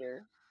weeks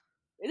later?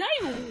 It's not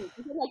even weeks.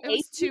 It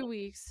was 2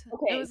 weeks.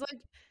 Okay. It was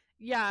like,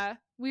 yeah,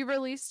 we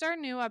released our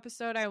new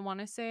episode, I want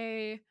to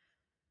say,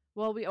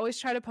 well, we always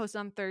try to post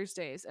on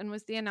Thursdays. And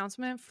was the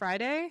announcement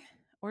Friday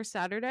or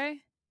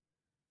Saturday?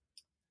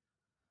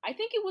 I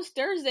think it was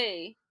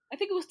Thursday. I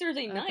think it was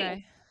Thursday night.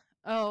 Okay.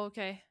 Oh,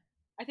 okay.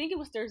 I think it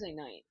was Thursday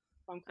night.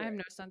 If I'm correct. I have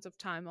no sense of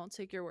time. I'll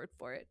take your word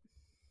for it.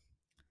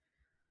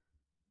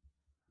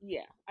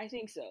 Yeah, I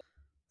think so.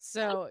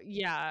 So,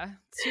 yeah,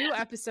 2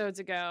 episodes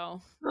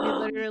ago, we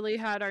literally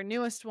had our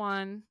newest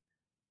one.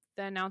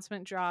 The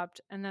announcement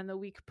dropped, and then the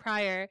week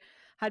prior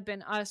had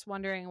been us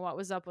wondering what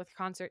was up with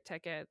concert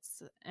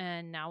tickets,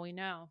 and now we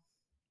know.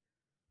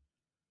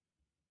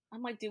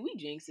 I'm like, did we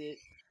jinx it?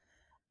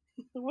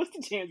 What's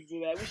the chances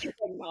of that? We should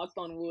have knocked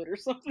on wood or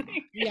something.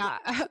 Yeah.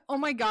 Oh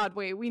my God.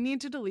 Wait, we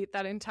need to delete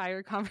that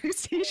entire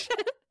conversation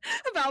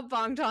about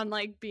Bangtan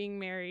like being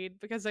married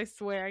because I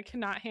swear I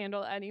cannot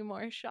handle any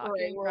more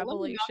shocking well,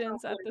 let me knock on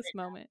revelations at wood this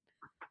moment.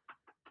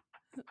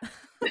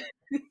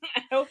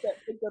 I hope that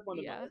picked up on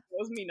the Yeah. mic. That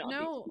was me knocking.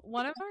 No,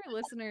 one of our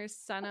listeners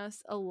sent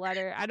us a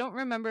letter. I don't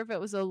remember if it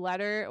was a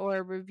letter or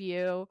a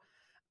review.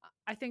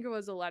 I think it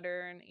was a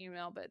letter or an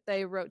email, but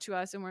they wrote to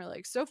us and were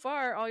like, so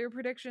far, all your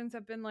predictions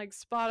have been like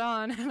spot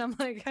on. And I'm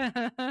like,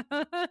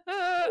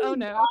 oh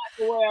no. Not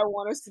the way I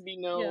want us to be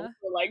known Yeah.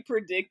 for like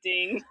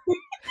predicting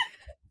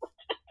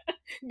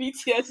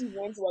BTS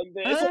events like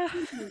this.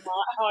 This is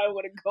not how I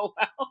want to go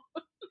out.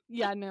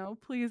 Yeah, no,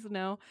 please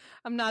no.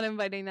 I'm not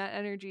inviting that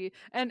energy.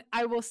 And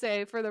I will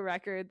say for the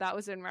record, that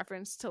was in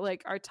reference to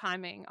like our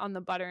timing on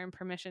the Butter and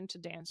Permission to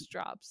Dance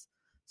drops.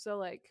 So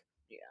like,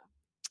 yeah,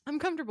 I'm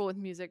comfortable with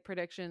music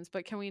predictions,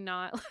 but can we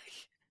not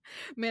like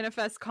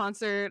manifest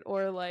concert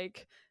or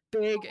like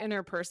big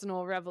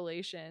interpersonal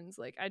revelations?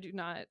 Like I do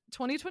not.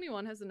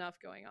 2021 has enough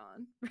going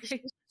on,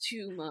 right? it's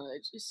too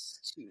much.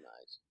 It's too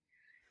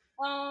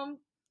much.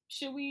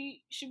 Should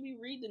we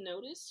read the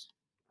notice?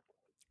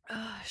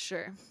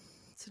 Sure.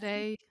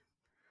 Today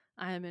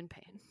I am in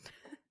pain.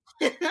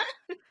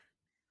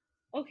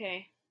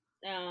 Okay.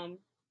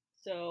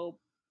 So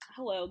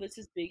hello, this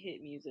is Big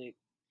Hit Music.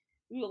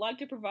 We would like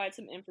to provide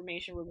some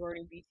information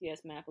regarding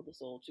BTS Map of the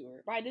Soul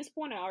tour. By this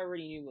point, I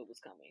already knew what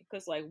was coming.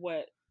 Cause like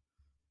what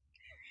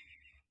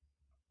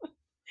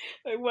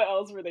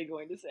else were they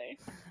going to say?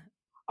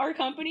 Our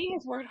company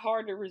has worked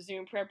hard to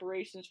resume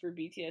preparations for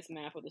BTS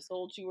Map of the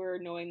Soul tour,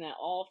 knowing that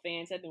all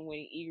fans have been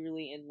waiting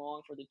eagerly and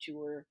long for the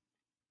tour.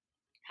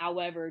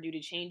 However, due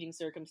to changing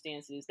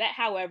circumstances, that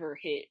however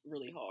hit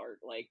really hard.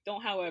 Like,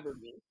 don't however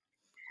me.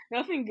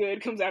 Nothing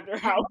good comes after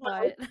however.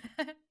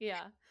 But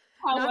yeah.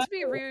 Not to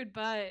be rude,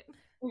 but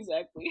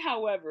exactly.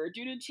 However,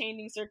 due to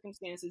changing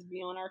circumstances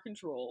beyond our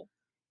control,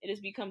 it has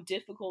become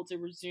difficult to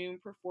resume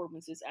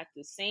performances at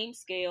the same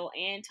scale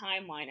and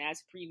timeline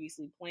as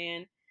previously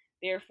planned.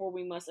 Therefore,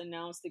 we must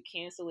announce the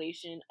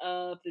cancellation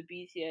of the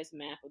BTS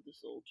Map of the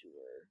Soul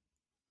tour.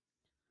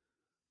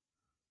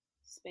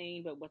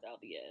 Spain, but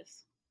without the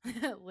S.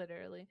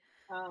 Literally.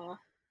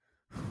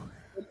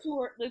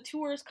 The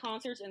tour's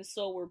concerts in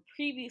Seoul were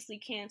previously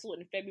canceled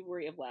in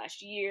February of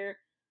last year,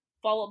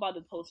 followed by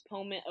the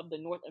postponement of the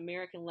North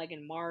American leg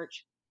in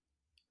March.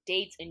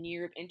 Dates in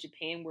Europe and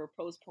Japan were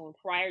postponed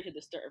prior to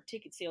the start of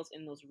ticket sales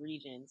in those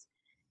regions.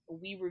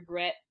 We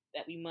regret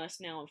that we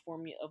must now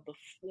inform you of the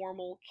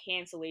formal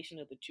cancellation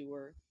of the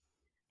tour.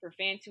 For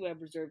fans who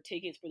have reserved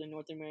tickets for the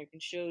North American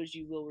shows,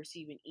 you will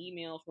receive an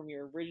email from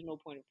your original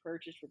point of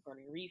purchase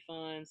regarding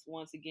refunds.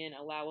 Once again,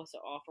 allow us to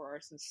offer our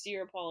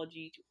sincere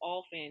apology to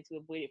all fans who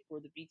have waited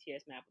for the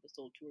BTS Map of the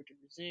Soul tour to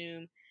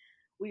resume.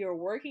 We are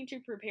working to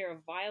prepare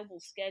a viable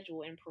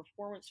schedule and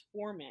performance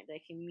format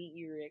that can meet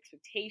your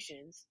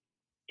expectations,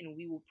 and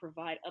we will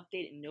provide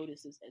updated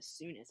notices as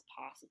soon as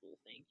possible.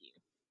 Thank you.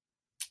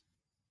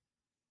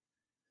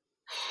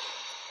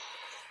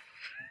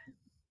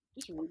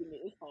 Just reading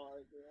it is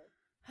hard, girl.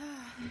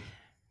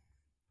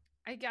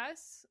 I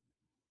guess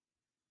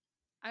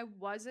I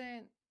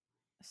wasn't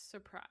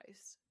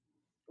surprised.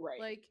 Right.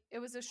 Like, it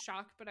was a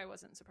shock, but I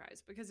wasn't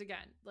surprised because,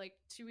 again, like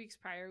 2 weeks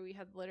prior, we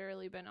had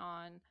literally been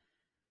on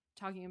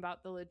talking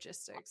about the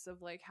logistics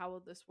of like, how will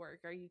this work?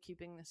 Are you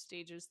keeping the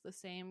stages the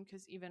same?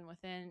 Because even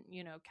within,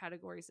 you know,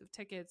 categories of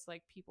tickets,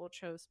 like people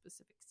chose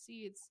specific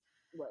seats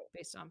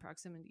based on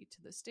proximity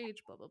to the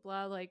stage, blah, blah,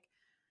 blah. Like,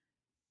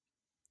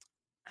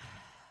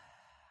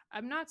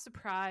 I'm not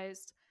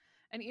surprised.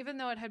 And even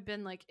though it had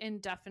been like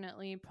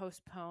indefinitely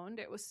postponed,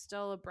 it was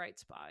still a bright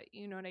spot.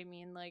 You know what I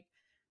mean? Like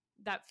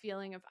that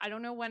feeling of, I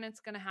don't know when it's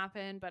going to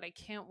happen, but I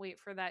can't wait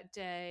for that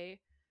day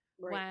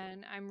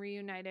when I'm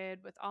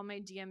reunited with all my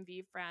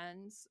DMV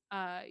friends.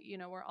 You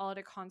know, we're all at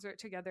a concert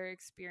together,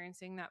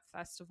 experiencing that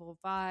festival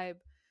vibe.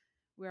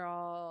 We're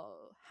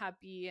all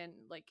happy and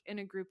like in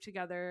a group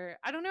together.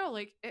 I don't know,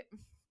 like it,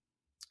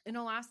 in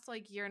the last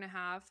like year and a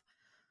half,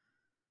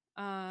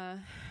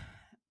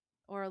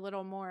 or a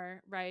little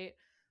more, right?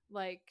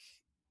 Like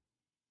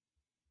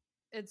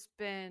it's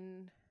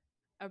been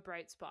a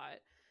bright spot.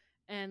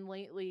 And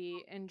lately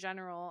in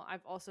general,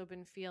 I've also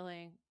been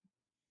feeling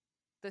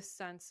this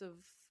sense of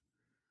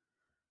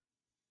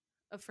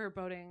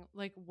foreboding,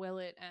 like, will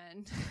it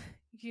end?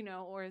 You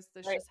know, or is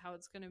this just how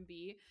it's going to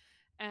be?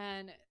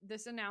 And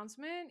this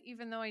announcement,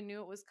 even though I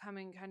knew it was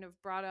coming, kind of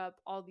brought up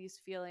all these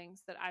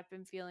feelings that I've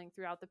been feeling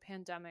throughout the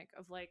pandemic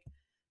of like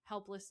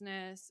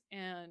helplessness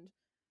and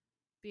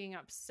being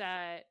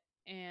upset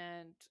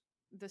and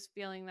this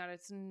feeling that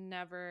it's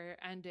never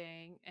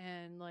ending.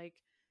 And like,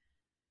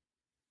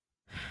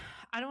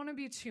 I don't want to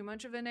be too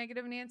much of a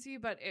negative Nancy,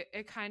 but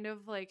it kind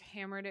of like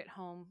hammered it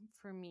home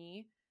for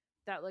me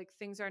that like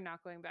things are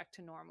not going back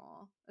to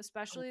normal,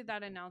 especially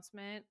that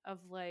announcement of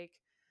like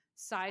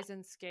size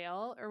and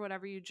scale or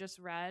whatever you just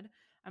read.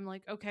 I'm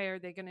like, okay, are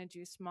they going to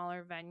do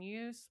smaller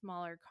venues,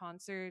 smaller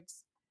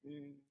concerts?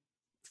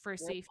 for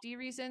safety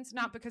reasons,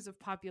 not because of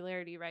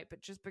popularity, right?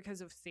 But just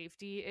because of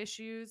safety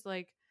issues.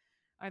 Like,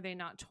 are they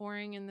not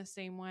touring in the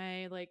same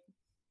way? Like,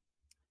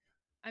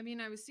 I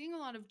mean, I was seeing a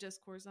lot of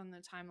discourse on the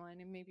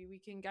timeline, and maybe we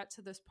can get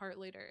to this part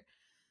later.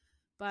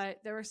 But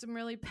there were some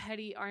really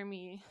petty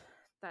ARMY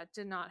that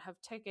did not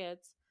have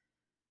tickets.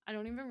 I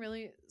don't even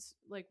really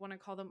like want to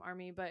call them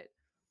ARMY, but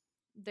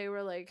they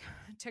were like,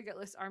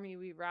 ticketless ARMY,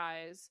 we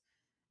rise.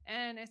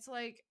 And it's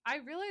like, I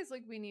realize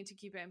like we need to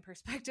keep it in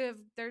perspective.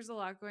 There's a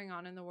lot going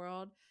on in the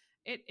world.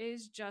 It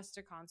is just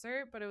a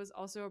concert, but it was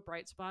also a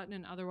bright spot in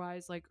an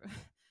otherwise like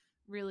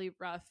really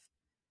rough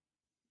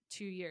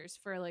 2 years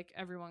for like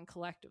everyone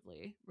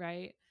collectively,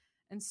 right?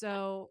 And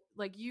so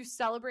like you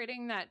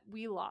celebrating that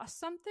we lost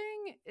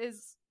something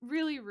is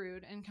really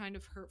rude and kind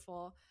of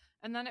hurtful.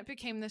 And then it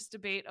became this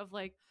debate of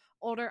like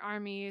older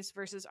ARMYs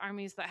versus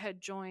ARMYs that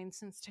had joined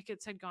since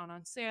tickets had gone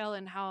on sale,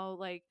 and how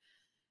like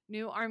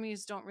new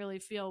ARMYs don't really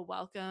feel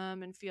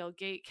welcome and feel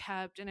gate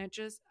kept. And it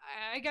just,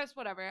 I guess,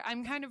 whatever.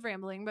 I'm kind of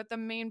rambling, but the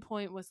main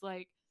point was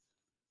like,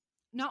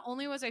 not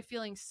only was I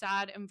feeling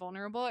sad and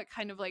vulnerable at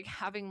kind of like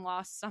having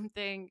lost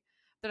something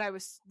that I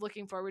was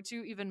looking forward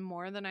to even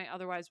more than I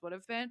otherwise would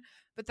have been,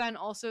 but then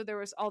also there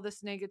was all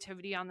this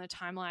negativity on the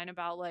timeline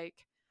about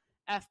like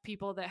F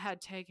people that had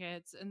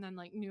tickets, and then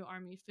like new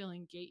ARMY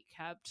feeling gate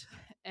kept.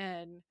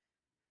 And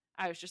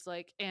I was just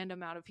like, and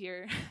I'm out of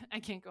here. I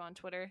can't go on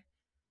Twitter.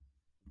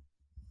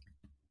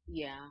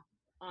 Yeah.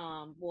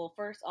 Well,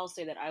 first I'll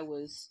say that I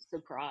was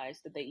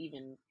surprised that they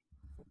even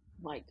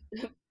like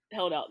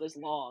held out this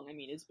long. I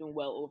mean, it's been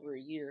well over a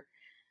year.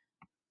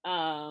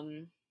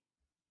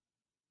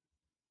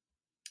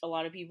 A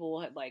lot of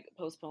people had like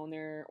postponed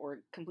their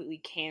or completely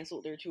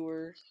canceled their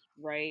tours,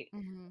 right?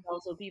 Mm-hmm.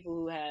 Also, people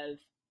who have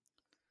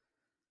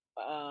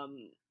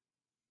um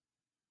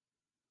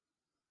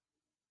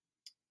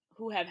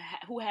who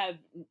have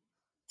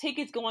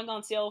tickets going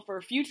on sale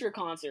for future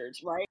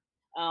concerts, right?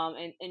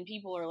 And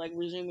people are like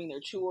resuming their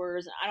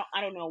tours.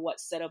 I don't know what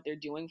setup they're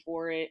doing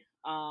for it.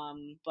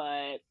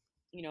 But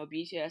you know,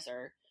 BTS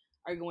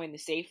are going the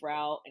safe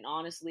route, and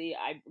honestly,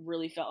 I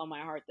really felt on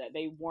my heart that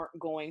they weren't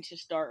going to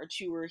start a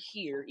tour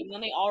here, even though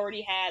they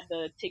already had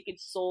the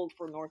tickets sold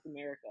for North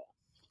America.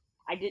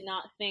 I did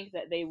not think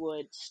that they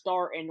would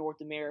start in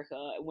North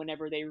America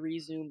whenever they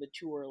resume the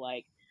tour.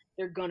 Like,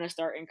 they're gonna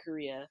start in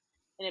Korea,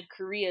 and if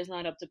Korea is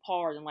not up to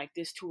par, then like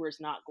this tour is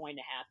not going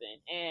to happen.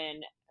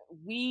 And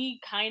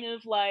we kind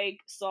of like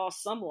saw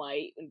some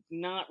light,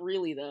 not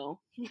really though.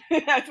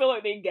 I feel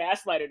like they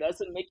gaslighted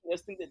us and making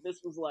us think that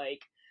this was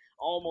like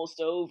almost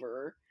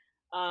over.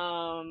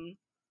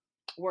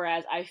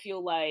 Whereas I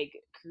feel like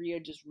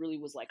Korea just really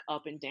was like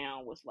up and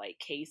down with like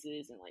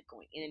cases and like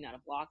going in and out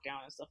of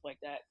lockdown and stuff like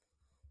that.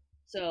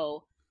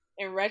 So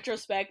in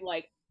retrospect,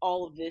 like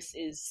all of this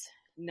is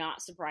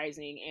not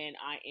surprising, and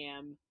I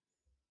am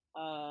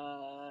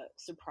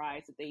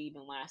surprised that they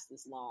even last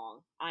this long.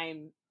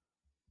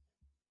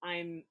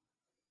 I'm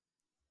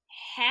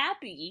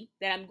happy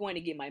that I'm going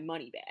to get my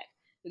money back,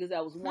 because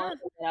that was one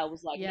thing that I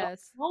was like,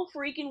 yes. no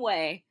freaking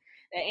way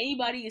that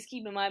anybody is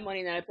keeping my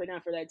money that I put down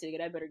for that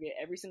ticket. I better get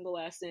every single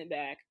last cent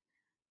back.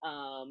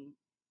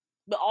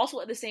 But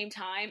also at the same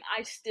time,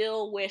 I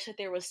still wish that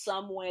there was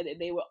some way that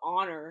they would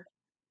honor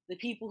the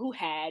people who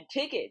had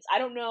tickets. I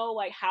don't know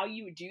like how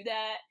you would do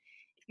that.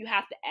 If you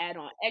have to add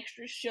on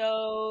extra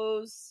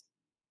shows,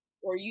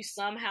 or you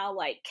somehow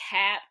like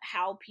cap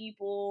how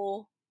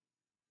people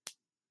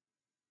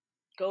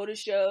go to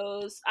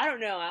shows. I don't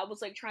know. I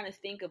was like trying to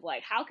think of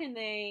like how can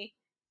they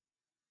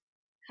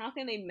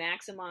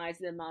maximize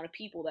the amount of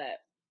people that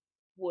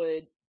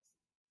would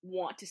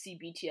want to see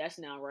BTS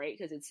now, right?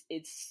 Because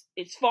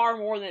it's far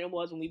more than it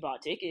was when we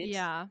bought tickets.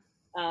 Yeah.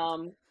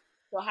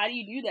 So how do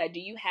you do that? Do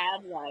you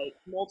have like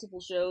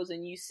multiple shows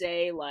and you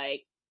say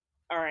like,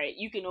 all right,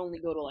 you can only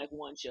go to like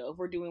one show. If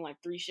we're doing like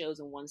 3 shows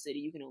in one city,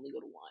 you can only go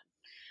to one.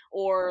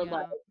 Or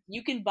like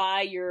you can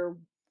buy your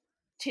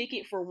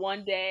ticket for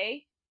one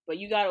day, but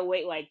you gotta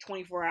wait like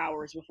 24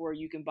 hours before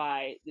you can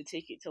buy the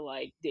ticket to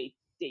like day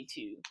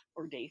 2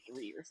 or day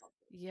 3 or something.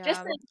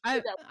 Yeah.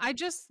 I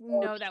just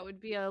know that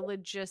would be a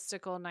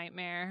logistical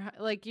nightmare.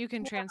 Like, you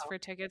can transfer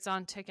tickets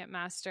on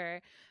Ticketmaster.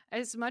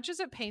 As much as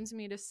it pains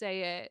me to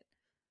say it,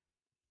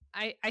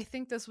 I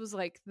think this was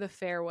like the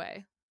fair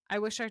way. I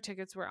wish our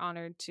tickets were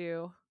honored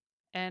too.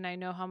 And I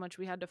know how much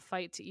we had to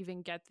fight to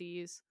even get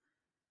these.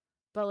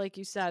 But like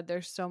you said,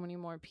 there's so many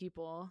more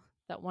people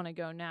that want to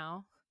go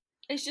now.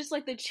 It's just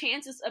like the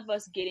chances of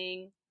us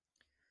getting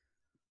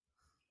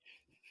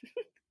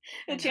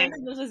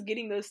chances of us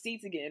getting those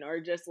seats again are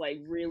just like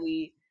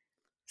really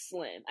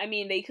slim. I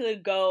mean, they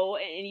could go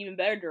in an even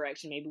better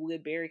direction, maybe with a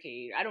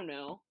barricade. I don't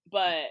know.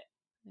 But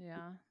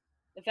yeah,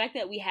 the fact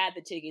that we had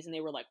the tickets and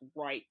they were like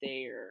right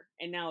there,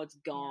 and now it's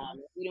gone.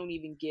 Yeah. We don't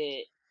even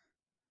get.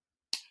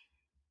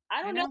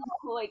 I don't know.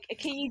 Like,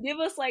 can you give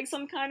us like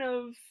some kind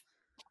of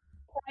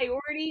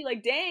priority?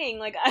 Like, dang,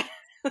 like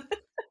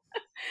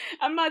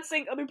I'm not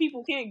saying other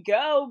people can't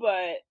go,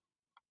 but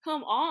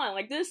come on,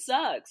 like this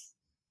sucks.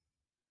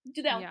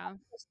 Do that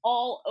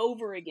all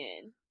over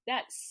again.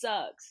 That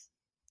sucks.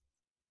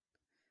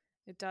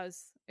 It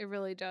does. It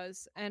really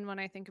does. And when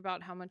I think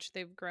about how much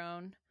they've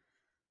grown,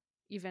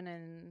 even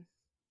in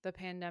the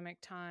pandemic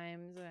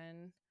times,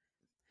 and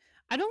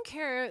I don't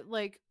care,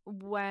 like,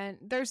 when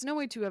there's no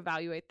way to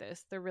evaluate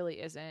this. There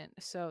really isn't.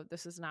 So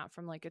this is not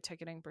from like a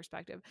ticketing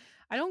perspective.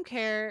 I don't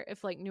care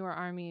if like newer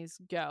armies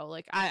go.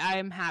 Like I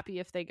am happy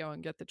if they go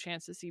and get the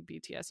chance to see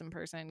BTS in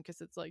person because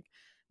it's like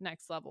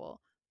next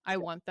level. I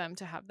want them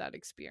to have that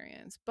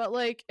experience. But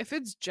like if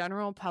it's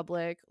general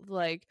public,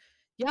 like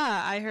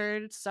yeah, I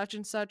heard such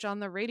and such on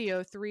the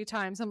radio 3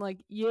 times. I'm like,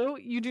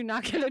 you do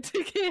not get a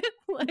ticket.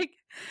 Like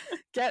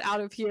get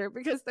out of here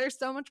because there's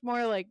so much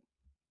more like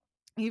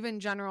even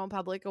general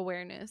public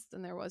awareness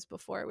than there was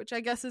before, which I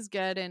guess is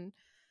good, and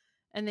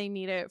they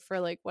need it for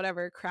like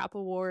whatever crap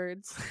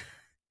awards.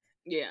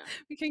 Yeah.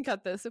 We can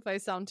cut this if I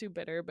sound too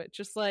bitter, but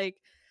just like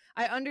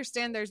I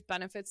understand there's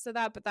benefits to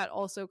that, but that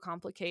also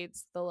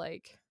complicates the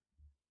like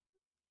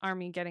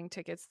army getting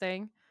tickets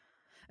thing.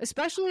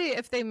 Especially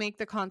if they make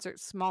the concert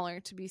smaller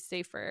to be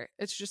safer.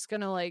 It's just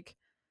going to like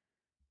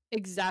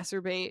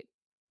exacerbate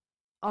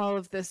all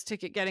of this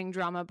ticket getting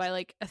drama by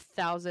like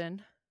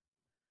 1,000.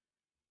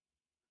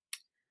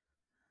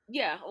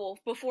 Yeah, well,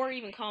 before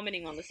even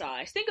commenting on the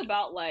size, think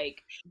about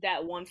like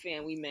that one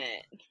fan we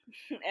met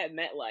at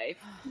MetLife.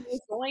 He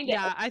was going to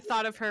Yeah, I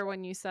thought of her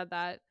when you said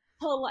that.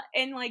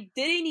 and like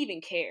didn't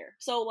even care.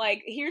 So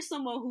like, here's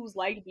someone who's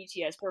liked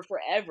BTS for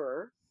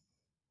forever.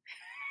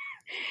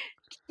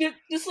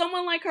 Does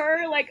someone like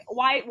her, like,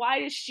 why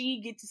does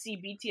she get to see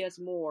BTS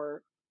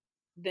more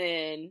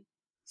than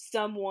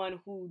someone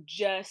who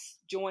just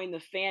joined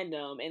the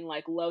fandom and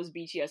like loves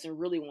BTS and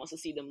really wants to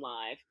see them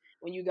live?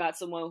 When you got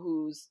someone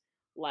who's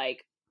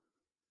like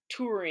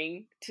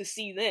touring to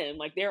see them,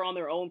 like they're on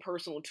their own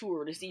personal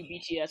tour to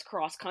see BTS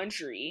cross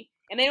country,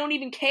 and they don't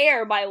even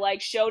care by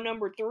like show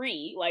number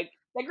 3. Like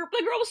the girl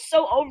was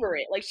so over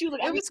it. Like she was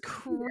like, it was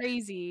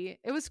crazy.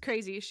 It was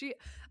crazy.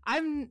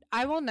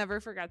 I will never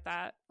forget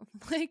that.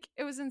 Like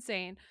it was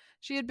insane.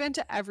 She had been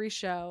to every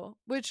show,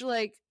 which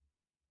like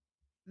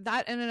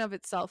that in and of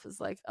itself is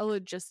like a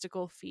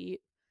logistical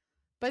feat.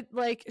 But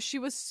like she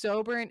was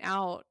so burnt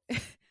out.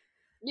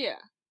 Yeah.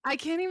 I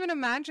can't even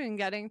imagine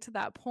getting to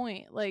that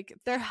point. Like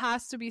there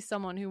has to be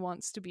someone who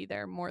wants to be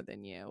there more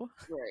than you.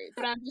 Right.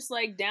 But I'm just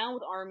like down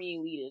with army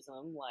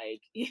elitism.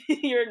 Like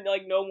you're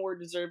like no more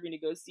deserving to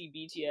go see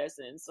BTS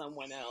than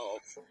someone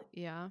else.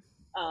 Yeah.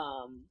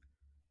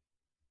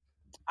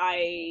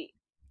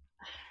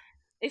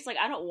 It's like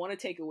I don't want to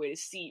take away the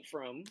seat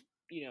from,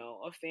 you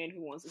know, a fan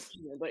who wants to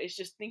see them, but it's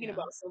just thinking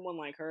about someone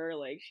like her,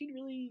 like she'd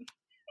really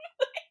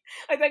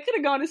like that could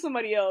have gone to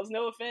somebody else,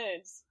 no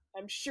offense.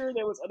 I'm sure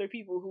there was other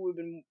people who would have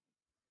been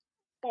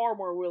far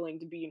more willing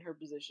to be in her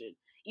position,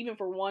 even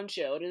for one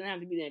show. It doesn't have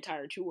to be the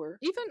entire tour.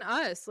 Even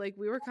us, like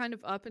we were kind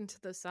of up and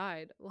to the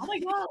side. Oh my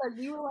god, like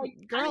we were like,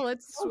 girl,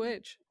 let's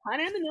switch.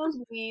 Kind of in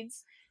the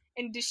nosebleeds.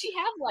 And did she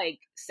have like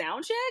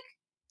sound check?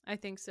 I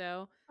think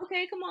so.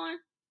 Okay, come on.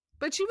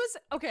 But she was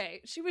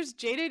okay. She was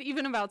jaded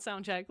even about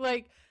sound check.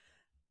 Like,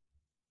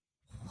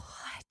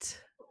 what?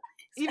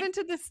 Even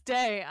to this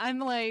day, I'm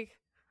like,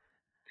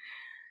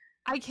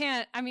 I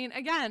can't. I mean,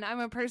 again, I'm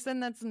a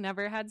person that's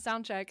never had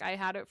sound check. I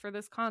had it for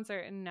this concert,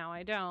 and now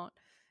I don't.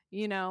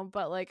 You know,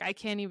 but like, I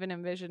can't even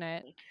envision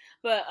it.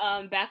 But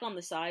back on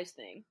the size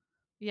thing.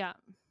 Yeah.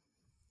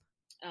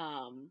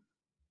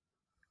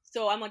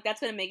 So I'm like,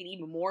 that's gonna make it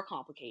even more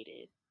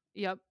complicated.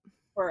 Yep.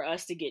 For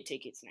us to get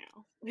tickets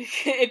now,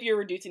 if you're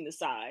reducing the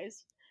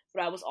size.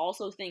 But I was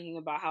also thinking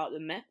about how at the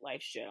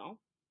MetLife show,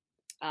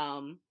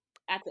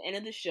 at the end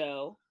of the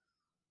show,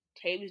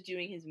 Tay was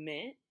doing his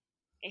Met,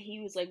 and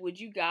he was like, would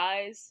you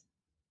guys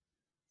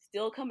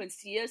still come and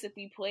see us if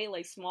we play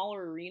like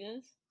smaller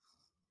arenas?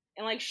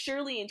 And like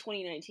surely in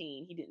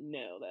 2019 he didn't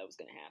know that was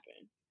gonna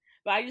happen.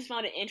 But I just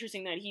found it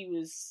interesting that he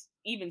was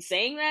even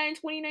saying that in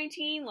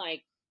 2019.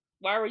 Like,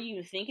 why were you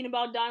even thinking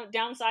about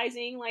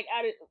downsizing? Like,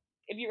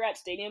 if you're at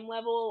stadium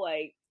level,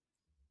 like,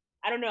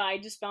 I don't know. I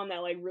just found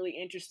that like really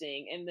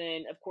interesting. And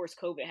then of course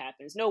COVID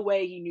happens. No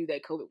way he knew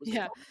that COVID was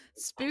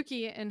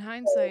spooky in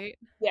hindsight.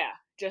 Yeah,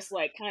 just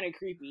like kind of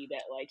creepy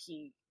that like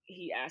he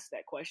asked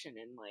that question,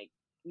 and like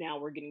now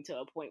we're getting to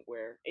a point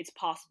where it's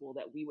possible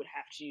that we would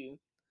have to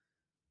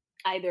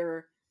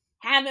either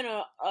have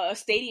a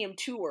stadium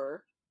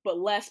tour but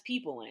less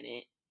people in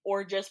it,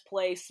 or just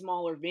play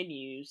smaller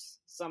venues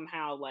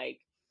somehow, like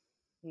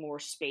more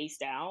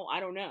spaced out. I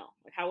don't know.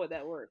 Like, how would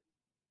that work?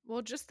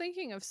 Well, just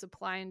thinking of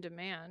supply and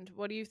demand,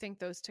 what do you think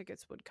those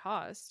tickets would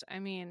cost? I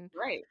mean,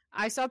 right.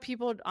 I saw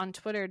people on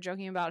Twitter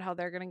joking about how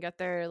they're going to get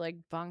their like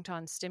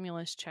Bangtan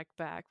stimulus check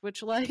back,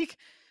 which like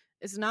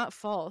is not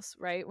false,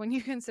 right? When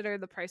you consider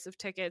the price of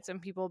tickets and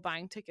people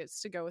buying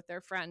tickets to go with their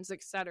friends,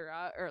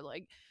 etc., or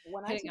like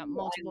hitting up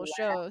multiple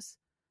shows.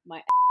 My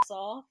ass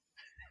off.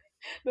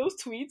 Those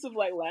tweets of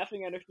like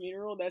laughing at a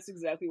funeral, that's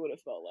exactly what it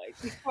felt like.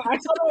 I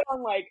saw it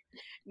on like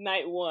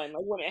night 1,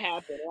 like when it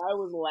happened, and I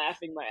was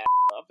laughing my ass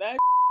off. That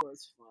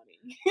was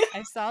funny.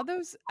 I saw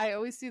those. I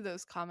always see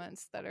those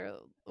comments that are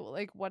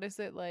like, what is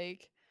it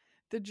like?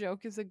 The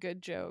joke is a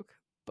good joke.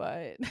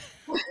 but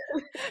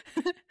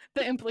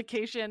the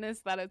implication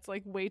is that it's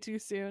like way too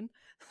soon.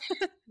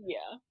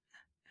 Yeah.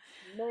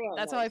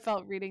 That's how I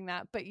felt reading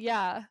that. But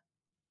yeah,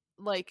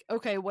 like,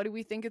 okay, what do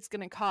we think it's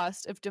going to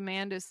cost if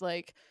demand is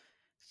like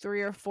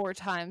 3 or 4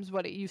 times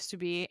what it used to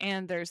be,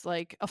 and there's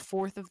like a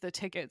fourth of the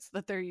tickets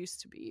that there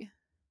used to be?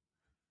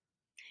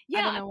 Yeah.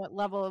 I don't know what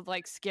level of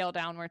like scale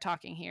down we're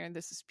talking here.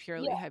 This is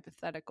purely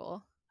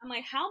hypothetical. I'm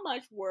like, how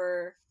much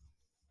were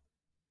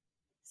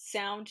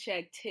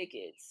soundcheck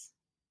tickets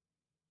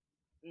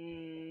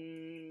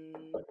in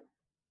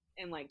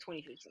like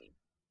 2015?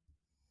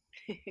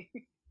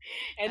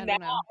 And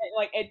now,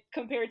 like,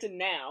 compared to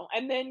now,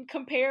 and then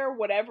compare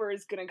whatever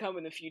is gonna come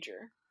in the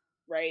future,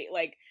 right?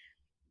 Like,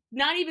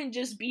 not even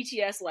just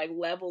BTS like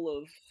level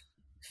of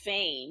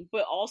fame,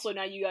 but also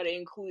now you got to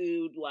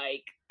include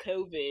like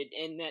COVID,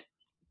 and that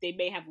they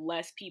may have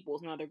less people,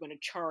 so now they're going to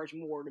charge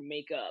more to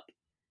make up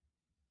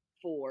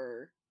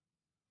for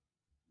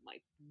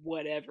like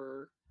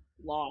whatever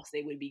loss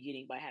they would be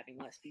getting by having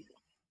less people.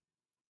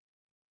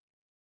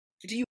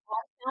 Do you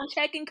have sound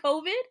check in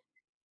COVID?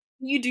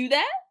 Do you do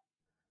that?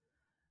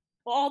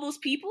 All those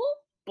people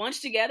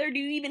bunched together? Do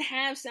you even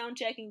have sound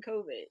check in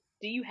COVID?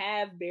 Do you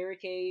have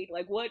barricade?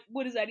 Like, what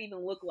does that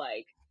even look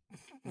like?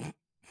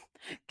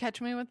 Catch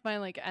me with my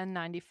like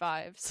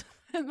N95s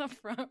in the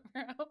front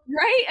row.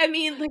 Right? I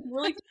mean, like,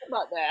 really think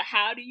about that.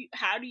 How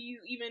do you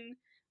even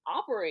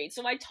operate?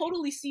 So I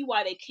totally see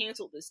why they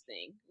canceled this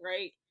thing,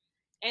 right?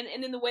 And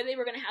then the way they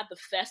were gonna have the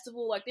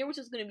festival, like, there was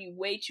just gonna be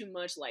way too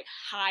much like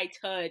high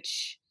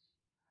touch,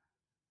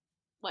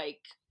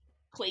 like,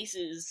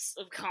 places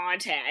of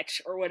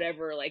contact or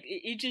whatever. Like,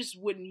 it just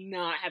would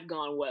not have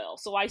gone well.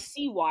 So I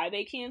see why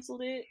they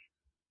canceled it.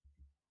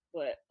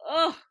 But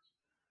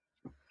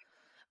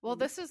well,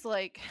 this is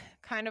like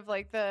kind of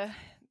like the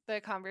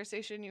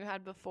conversation you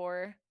had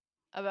before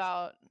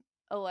about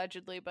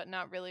allegedly but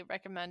not really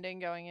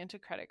recommending going into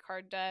credit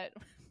card debt.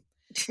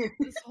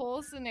 This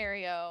whole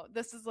scenario,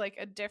 this is like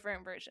a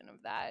different version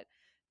of that.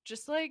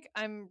 Just like,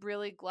 I'm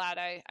really glad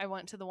I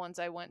went to the ones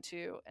I went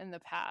to in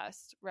the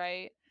past,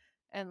 right?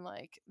 And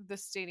like the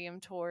stadium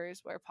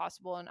tours where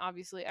possible, and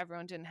obviously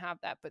everyone didn't have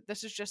that, but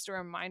this is just a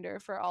reminder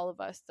for all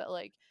of us that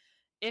like,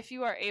 if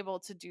you are able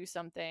to do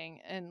something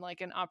and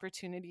like an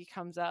opportunity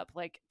comes up,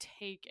 like,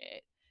 take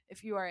it.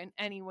 If you are in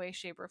any way,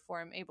 shape, or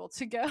form able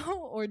to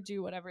go or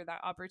do whatever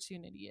that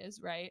opportunity is,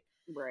 right?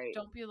 Right.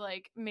 Don't be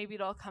like, maybe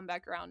it'll come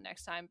back around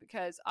next time,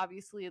 because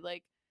obviously,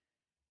 like,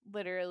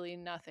 literally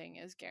nothing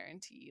is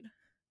guaranteed.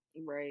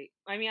 Right.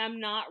 I mean, I'm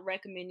not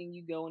recommending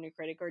you go into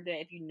credit card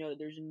debt if you know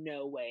there's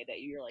no way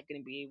that you're like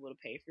going to be able to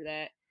pay for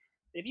that.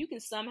 But if you can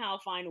somehow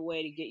find a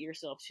way to get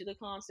yourself to the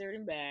concert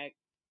and back,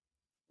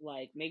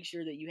 like, make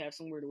sure that you have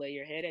somewhere to lay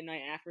your head at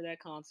night after that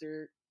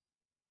concert,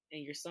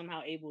 and you're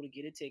somehow able to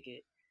get a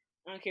ticket.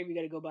 I don't care if you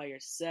got to go by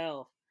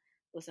yourself.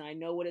 Listen, I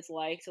know what it's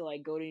like to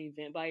like go to an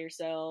event by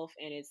yourself,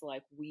 and it's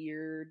like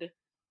weird.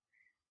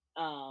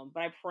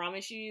 But I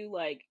promise you,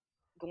 like,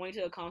 going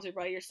to a concert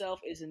by yourself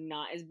is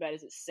not as bad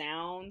as it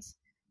sounds.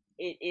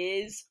 It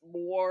is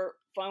more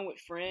fun with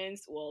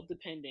friends, well,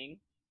 depending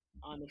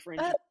on the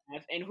friends you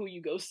have and who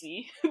you go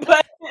see.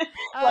 But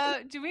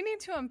do we need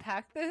to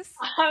unpack this?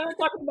 I'm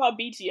talking about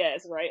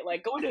BTS, right?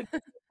 Like, going to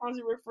a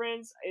concert with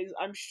friends is,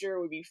 I'm sure,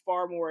 would be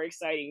far more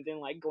exciting than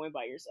like going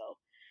by yourself.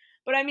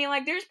 But I mean,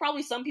 like, there's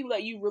probably some people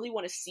that you really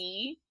want to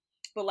see,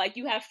 but like,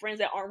 you have friends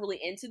that aren't really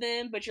into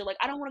them, but you're like,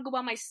 I don't want to go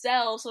by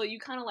myself, so you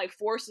kind of like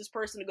force this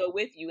person to go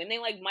with you, and they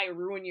like might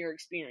ruin your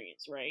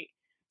experience, right?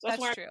 So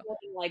that's why true. I'm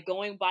thinking, like,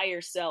 going by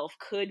yourself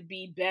could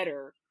be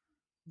better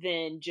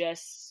than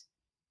just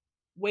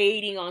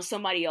waiting on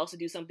somebody else to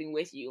do something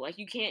with you. Like,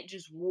 you can't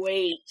just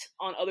wait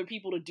on other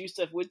people to do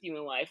stuff with you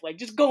in life. Like,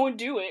 just go and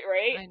do it,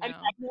 right? I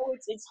know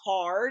it's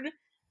hard.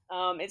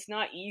 It's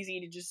not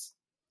easy to just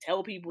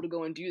tell people to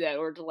go and do that,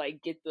 or to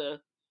like get the,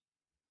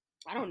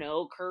 I don't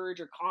know, courage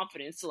or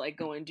confidence to like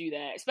go and do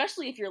that,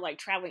 especially if you're like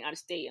traveling out of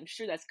state. I'm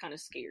sure that's kind of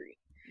scary.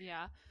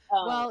 Yeah.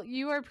 Well,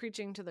 you are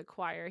preaching to the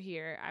choir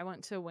here. I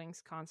went to a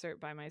Wings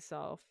concert by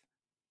myself,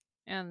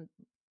 and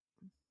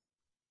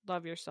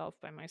Love Yourself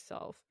by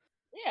myself.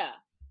 Yeah.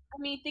 I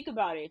mean, think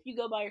about it. If you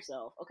go by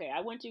yourself, okay,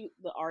 I went to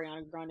the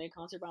Ariana Grande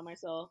concert by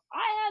myself. I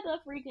had the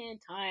freaking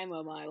time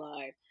of my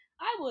life.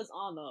 I was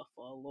on the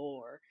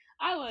floor.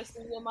 I was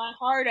singing my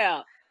heart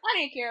out. I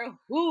didn't care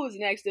who was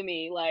next to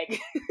me. Like,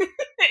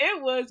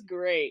 it was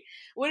great.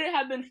 Would it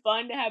have been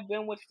fun to have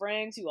been with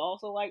friends who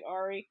also like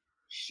Ari?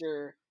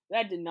 Sure.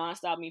 That did not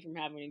stop me from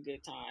having a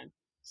good time.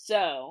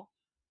 So,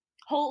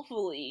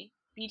 hopefully,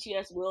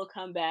 BTS will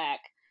come back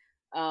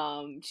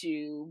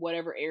to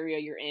whatever area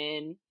you're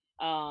in.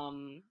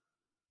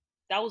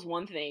 That was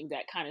one thing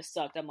that kind of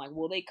sucked. I'm like,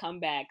 will they come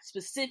back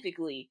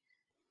specifically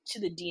to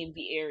the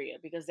DMV area?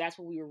 Because that's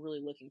what we were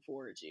really looking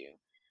forward to.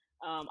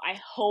 I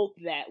hope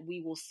that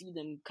we will see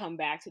them come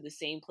back to the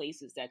same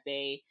places that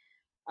they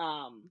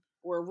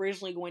were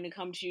originally going to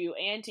come to,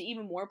 and to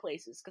even more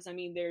places. Because, I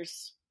mean,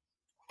 there's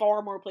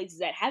far more places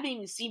that haven't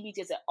even seen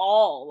BTS at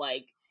all.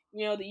 Like,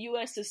 you know, the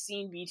US has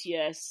seen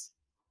BTS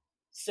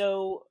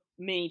so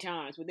many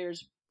times, but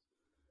there's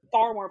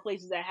far more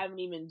places that haven't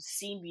even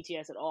seen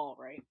BTS at all,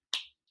 right?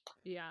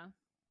 Yeah.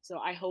 So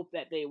I hope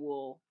that they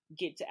will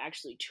get to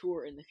actually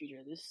tour in the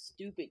future. This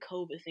stupid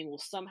COVID thing will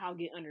somehow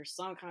get under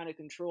some kind of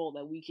control,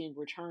 that we can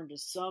return to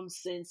some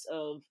sense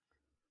of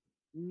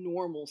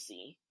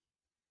normalcy,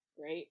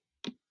 right?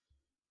 I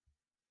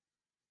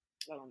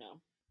don't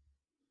know.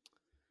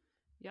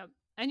 Yep.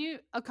 And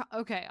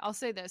okay, I'll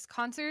say this.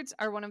 Concerts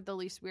are one of the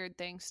least weird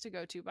things to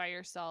go to by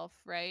yourself,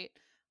 right?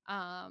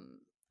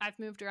 I've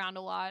moved around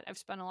a lot. I've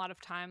spent a lot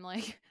of time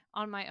like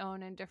on my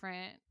own in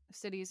different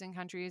cities and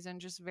countries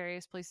and just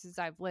various places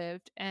I've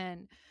lived.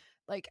 And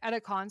like at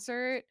a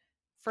concert,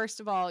 first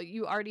of all,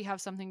 you already have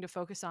something to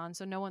focus on.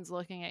 So no one's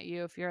looking at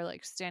you if you're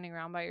like standing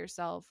around by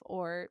yourself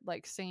or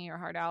like singing your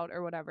heart out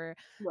or whatever.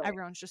 Right.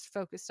 Everyone's just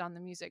focused on the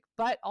music.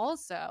 But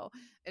also,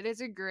 it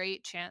is a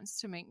great chance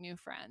to make new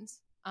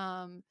friends.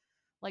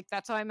 Like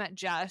that's how I met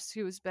Jess,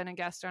 who's been a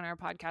guest on our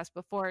podcast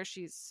before.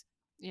 She's,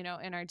 in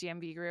our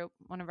DMV group,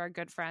 one of our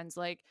good friends.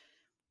 Like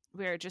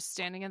we were just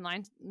standing in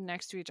line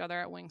next to each other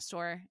at Wing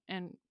Store,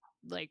 and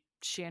like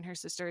she and her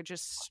sister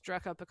just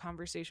struck up a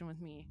conversation with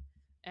me,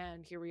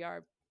 and here we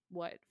are,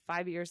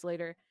 5 years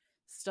later,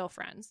 still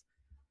friends.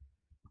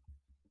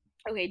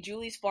 Okay,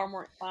 Julie's far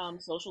more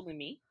social than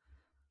me,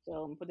 so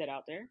let me put that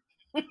out there.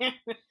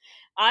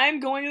 I'm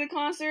going to the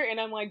concert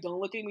and I'm like, don't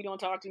look at me, don't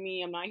talk to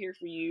me, I'm not here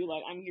for you.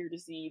 Like, I'm here to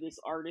see this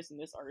artist and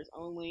this artist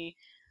only.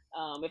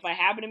 If I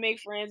happen to make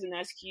friends, and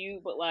that's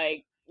cute, but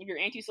like, if you're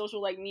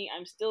antisocial like me,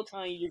 I'm still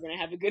telling you, you're gonna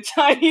have a good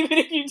time even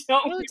if you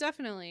don't. Oh,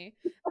 definitely.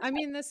 I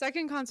mean, the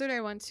second concert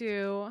I went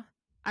to,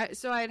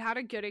 I'd had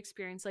a good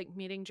experience like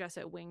meeting Jess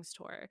at Wings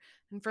Tour,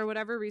 and for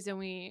whatever reason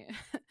we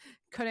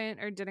couldn't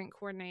or didn't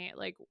coordinate,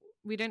 like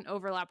we didn't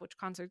overlap which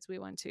concerts we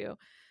went to.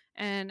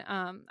 And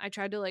I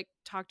tried to like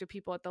talk to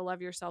people at the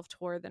Love Yourself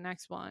tour, the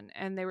next one,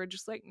 and they were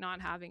just like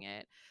not having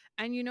it.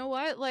 And you know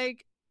what?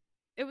 Like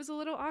it was a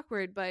little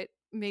awkward, but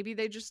maybe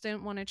they just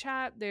didn't want to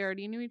chat. They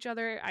already knew each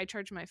other. I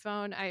charged my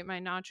phone. I ate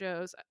my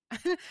nachos.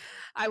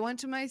 I went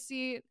to my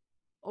seat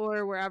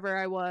or wherever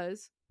I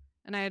was,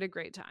 and I had a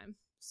great time.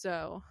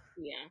 So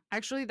yeah,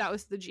 actually that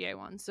was the GA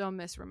one. So I'm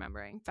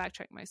misremembering. Fact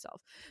check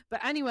myself.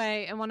 But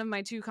anyway, in one of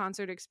my 2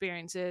 concert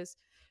experiences,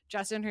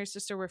 Jess and her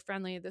sister were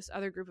friendly. This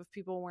other group of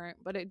people weren't,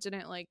 but it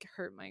didn't like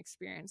hurt my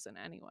experience in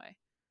any way.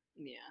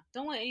 Yeah.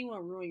 Don't let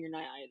anyone ruin your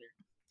night either.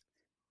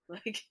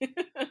 Like,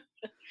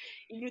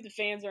 even if the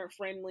fans aren't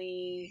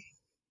friendly,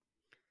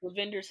 the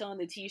vendor selling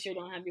the t-shirt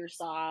don't have your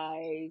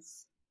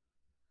size,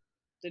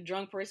 the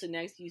drunk person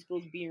next to you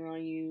spills beer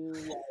on you,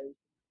 like,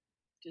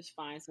 just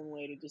find some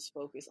way to just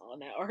focus on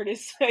that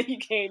artist that you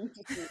came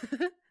to see,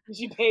 because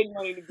you paid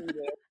money to be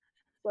there.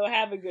 So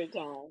have a good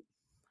time.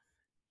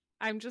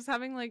 I'm just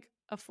having like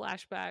a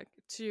flashback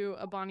to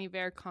a Bon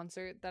Iver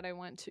concert that I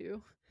went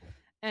to,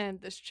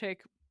 and this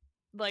chick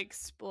like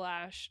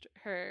splashed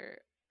her,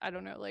 I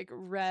don't know, like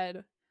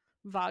red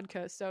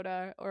vodka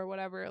soda or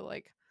whatever,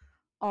 like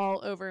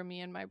all over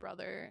me and my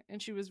brother,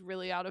 and she was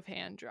really out of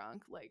hand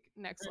drunk, like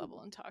next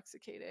level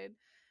intoxicated.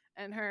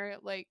 And her,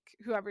 like,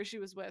 whoever she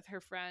was with, her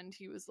friend,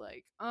 he was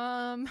like,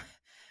 I'm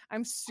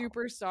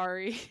super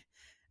sorry.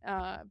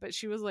 But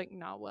she was like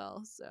not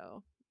well,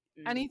 so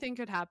anything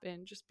could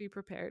happen. Just be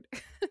prepared.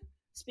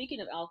 Speaking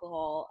of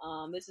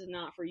alcohol, this is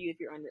not for you if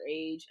you're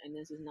underage, and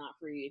this is not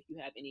for you if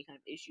you have any kind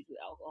of issues with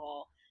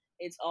alcohol.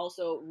 It's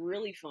also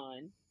really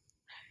fun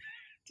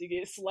to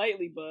get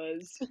slightly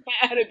buzzed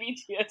at a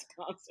BTS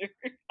concert.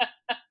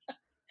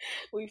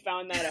 We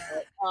found that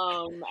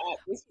out at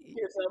this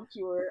year's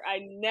tour.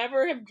 I've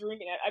never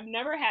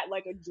had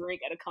like a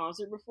drink at a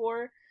concert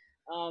before.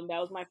 That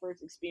was my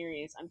first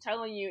experience. I'm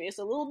telling you, it's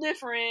a little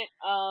different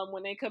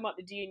when they come up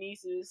to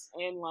Dionysus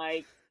and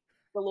like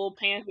the little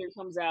panther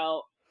comes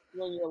out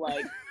when you're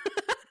like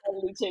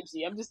totally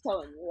tipsy. I'm just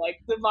telling you,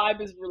 like the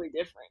vibe is really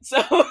different.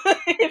 So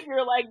if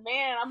you're like,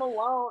 man, I'm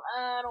alone,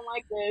 I don't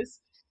like this,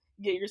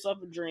 get yourself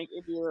a drink.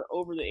 If you're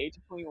over the age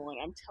of 21,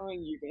 I'm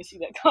telling you, you're gonna see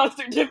that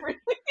concert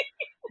differently.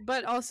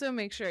 But also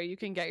make sure you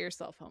can get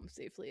yourself home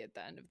safely at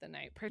the end of the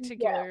night,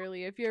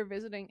 particularly if you're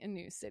visiting a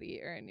new city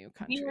or a new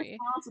country. Be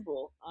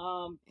responsible.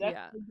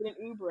 Definitely get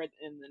an Uber at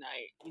the end of the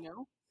night. You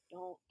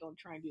know, don't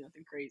try and do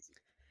nothing crazy.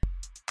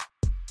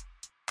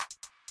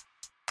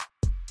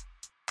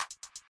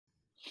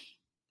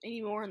 Any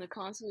more on the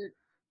concert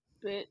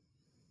bit?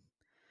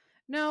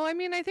 No, I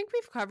mean, I think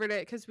we've covered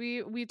it because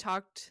we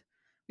talked.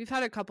 We've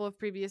had a couple of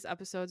previous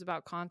episodes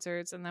about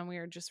concerts, and then we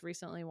were just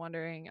recently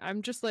wondering.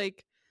 I'm just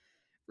like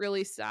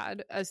really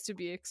sad, as to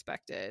be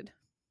expected.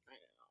 I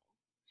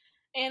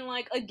know. And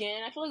like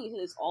again, I feel like we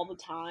say this all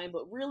the time,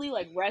 but really,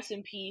 like, rest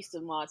in peace to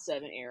Mod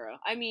 7 era.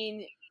 I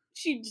mean,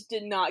 she just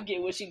did not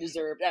get what she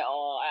deserved at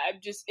all.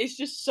 It's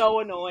just so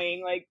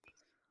annoying. Like,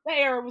 that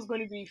era was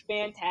going to be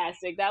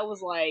fantastic. That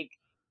was like,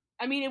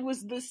 I mean, it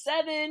was the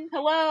 7.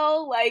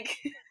 Hello, like,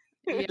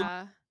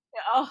 Yeah.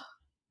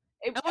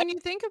 And when you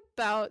think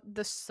about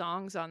the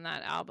songs on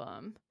that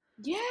album,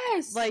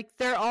 yes, like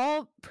they're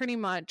all pretty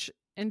much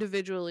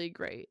individually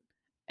great,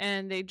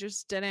 and they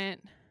just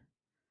didn't.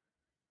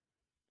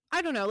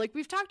 I don't know, like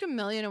we've talked a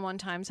million and one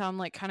times how I'm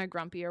like kind of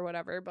grumpy or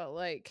whatever, but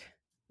like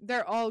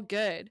they're all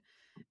good.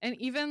 And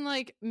even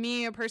like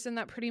me, a person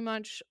that pretty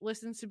much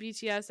listens to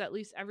BTS at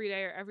least every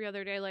day or every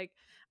other day, like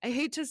I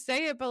hate to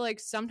say it, but like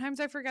sometimes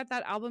I forget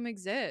that album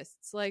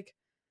exists. Like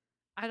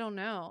I don't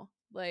know,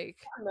 like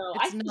No,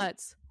 it's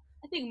nuts.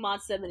 I think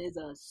Mod 7 is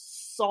a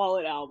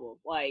solid album.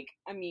 Like,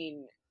 I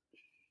mean,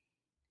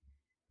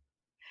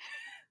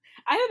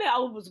 I think that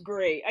album was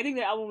great. I think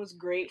that album was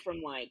great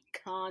from like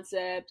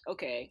concept.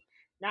 Okay,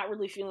 not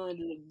really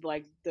feeling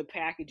like the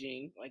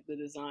packaging, like the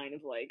design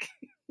of like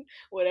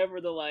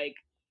whatever the like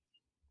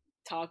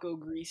taco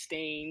grease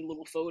stained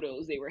little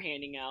photos they were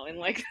handing out and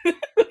like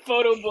the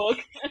photo book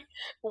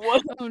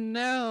Oh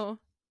no.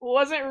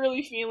 wasn't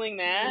really feeling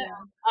that.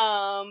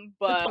 Yeah.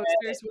 But the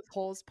posters with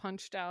holes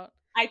punched out.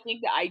 I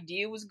think the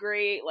idea was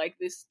great, like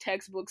this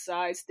textbook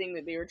size thing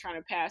that they were trying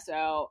to pass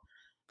out.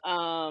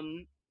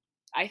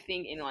 I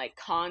think in like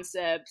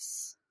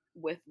concepts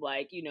with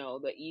like, you know,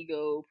 the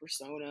ego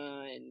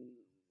persona and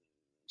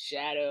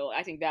shadow,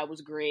 I think that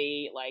was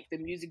great. Like the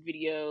music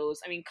videos,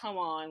 I mean, come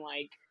on,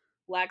 like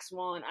Black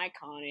Swan,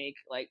 iconic,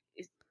 like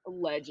it's a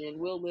legend,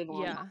 will live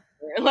on. Yeah.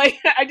 Like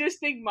I just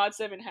think Mod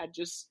 7 had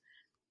just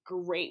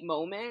great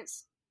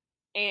moments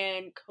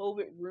and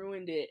COVID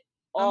ruined it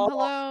all.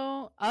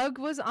 Hello. UGG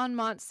was on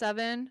Mod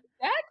 7.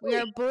 Exactly. We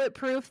are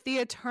bulletproof, the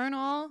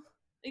eternal.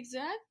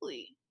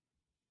 Exactly.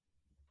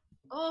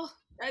 Oh,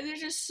 there's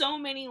just so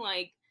many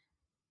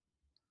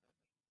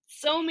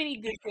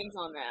good things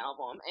on that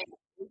album, and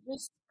it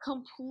just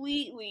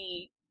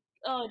completely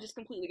got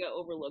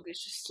overlooked.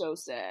 It's just so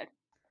sad.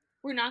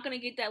 We're not gonna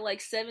get that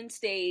like 7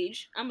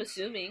 stage. I'm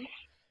assuming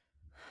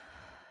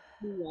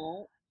we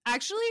won't.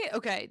 Actually,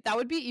 okay, that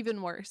would be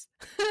even worse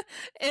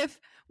if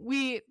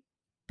we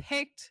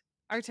picked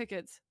our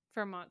tickets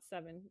for Mod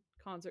 7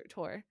 concert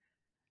tour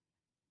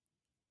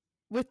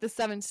with the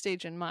 7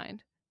 stage in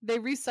mind. They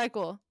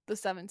recycle the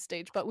 7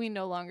 stage, but we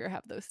no longer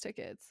have those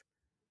tickets.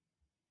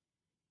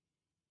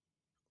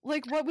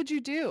 Like, what would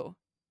you do?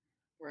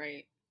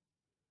 Right.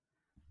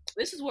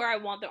 This is where I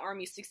want the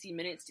Army 60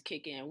 Minutes to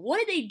kick in. What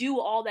did they do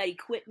with all that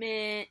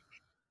equipment?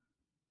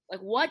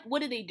 Like, what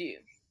did they do?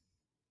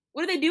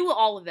 What did they do with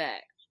all of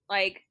that?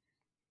 Like,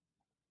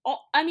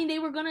 I mean, they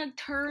were gonna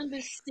turn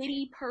the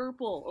city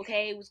purple,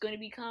 okay? It was gonna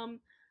become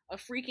a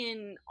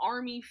freaking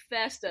Army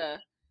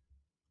festa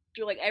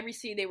through, like, every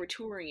city they were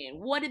touring in.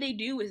 What did they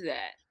do with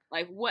that?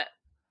 Like, what?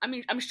 I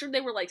mean, I'm sure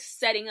they were, like,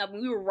 setting up,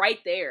 and we were right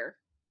there.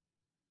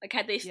 Like,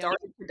 had they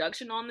started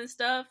production on this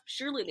stuff?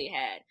 Surely they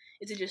had.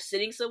 Is it just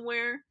sitting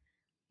somewhere?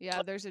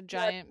 Yeah, there's a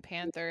giant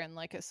panther in,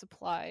 like, a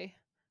supply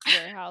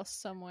warehouse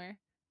somewhere.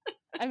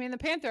 I mean, the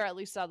panther at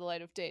least saw the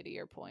light of day, to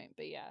your point,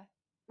 but yeah.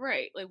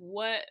 Right. Like,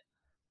 what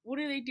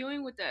are they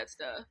doing with that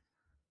stuff?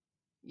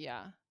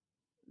 Yeah.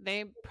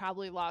 They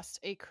probably lost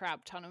a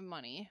crap ton of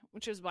money,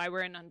 which is why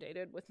we're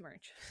inundated with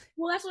merch.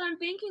 Well, that's what I'm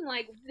thinking.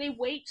 Like, they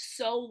wait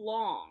so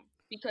long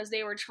because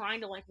they were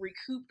trying to, like,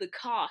 recoup the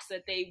costs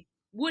that they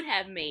would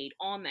have made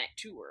on that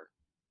tour.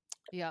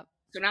 Yep.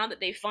 So now that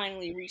they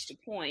finally reached a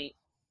point,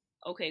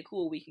 okay,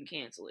 cool, we can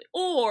cancel it.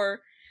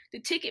 Or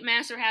did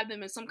Ticketmaster have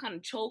them in some kind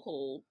of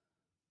chokehold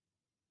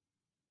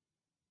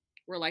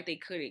where, like, they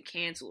couldn't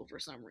cancel for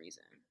some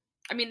reason?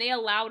 I mean, they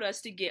allowed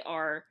us to get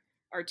our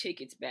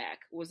tickets back.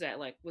 Was that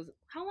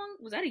how long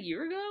was that, a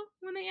year ago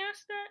when they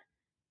asked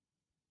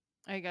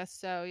that? I guess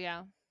so,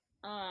 yeah.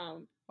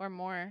 Or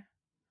more.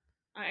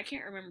 I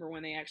can't remember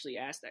when they actually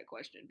asked that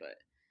question, but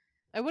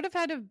it would have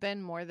had to have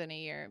been more than a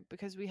year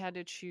because we had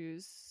to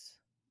choose,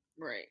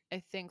 right,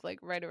 I think, like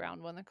right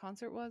around when the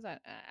concert was.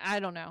 I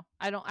don't know.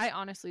 I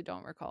honestly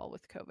don't recall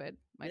with COVID.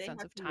 My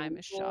sense of time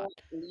is shot.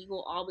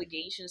 Legal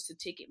obligations to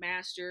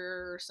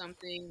Ticketmaster or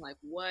something? Like,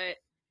 what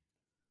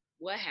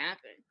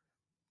happened?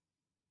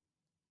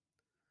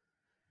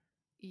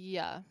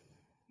 Yeah,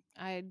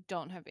 I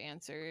don't have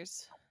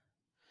answers.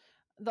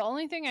 The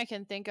only thing I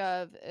can think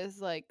of is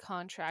like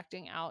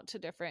contracting out to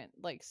different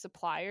like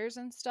suppliers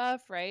and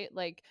stuff, right?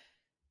 Like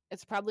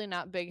it's probably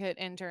not Big Hit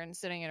interns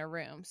sitting in a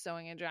room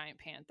sewing a giant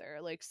panther.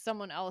 Like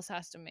someone else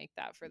has to make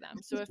that for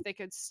them. So if they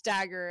could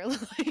stagger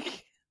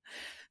like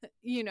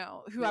you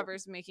know,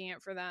 whoever's making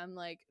it for them,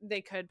 like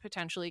they could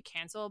potentially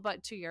cancel.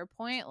 But to your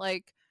point,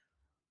 like,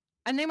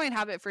 and they might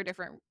have it for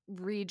different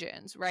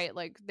regions, right?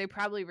 Like they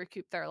probably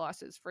recoup their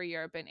losses for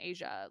Europe and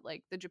Asia.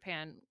 Like the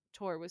Japan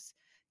tour was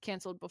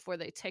canceled before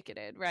they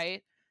ticketed,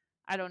 right?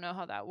 I don't know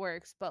how that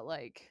works, but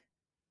like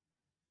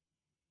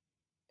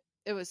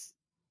it was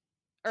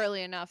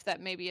early enough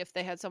that maybe if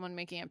they had someone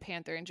making a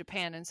panther in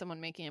Japan and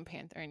someone making a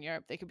panther in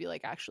Europe, they could be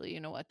like, actually, you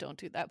know what? Don't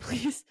do that,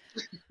 please.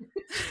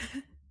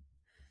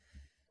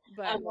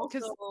 But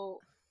also,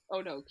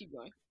 oh no, keep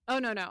going. Oh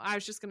no, I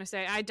was just gonna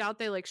say I doubt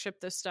they like ship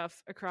this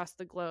stuff across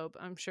the globe.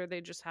 I'm sure they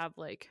just have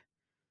like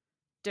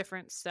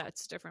different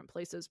sets, different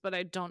places, but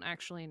I don't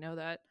actually know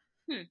that.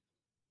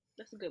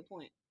 That's a good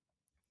point.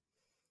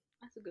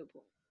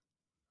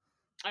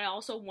 I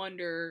also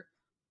wonder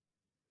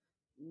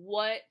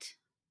what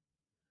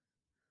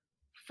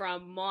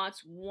from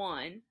Mods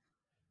 1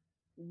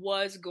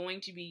 was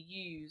going to be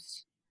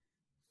used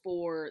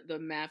for the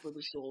Map of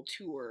the Soul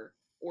tour,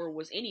 or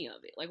was any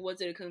of it? Like,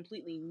 was it a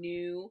completely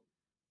new,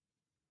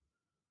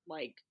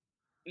 like,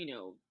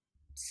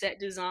 set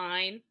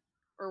design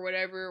or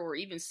whatever, or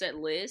even set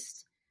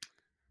list?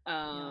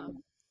 Yeah.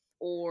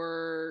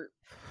 Or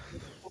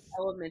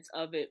elements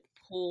of it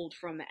pulled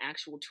from the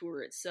actual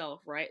tour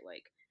itself, right?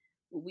 Like,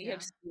 would we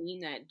have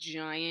seen that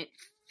giant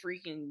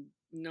freaking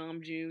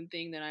Namjoon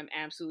thing that I'm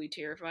absolutely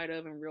terrified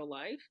of in real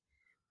life?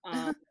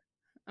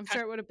 I'm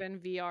sure it would have been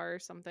VR or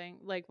something,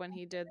 like when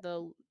he did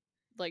the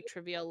like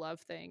trivia love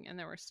thing and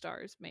there were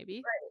stars,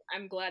 maybe. Right.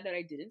 I'm glad that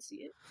I didn't see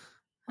it.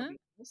 I'll Huh? be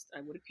honest,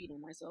 I would have peed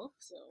on myself.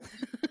 So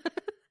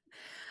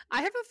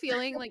I have a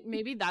feeling like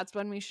maybe that's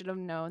when we should have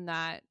known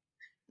that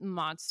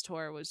Mott's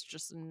tour was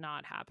just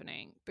not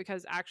happening,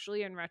 because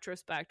actually in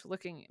retrospect,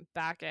 looking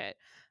back at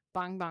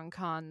Bang Bang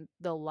Con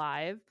the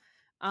live,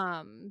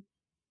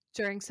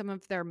 during some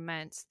of their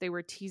ments, they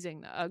were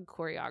teasing the UGG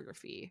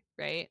choreography,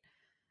 right?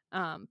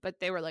 But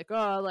they were like,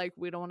 oh, like,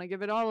 we don't want to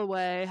give it all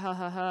away, ha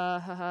ha ha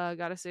ha ha,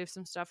 gotta save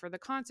some stuff for the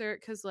concert,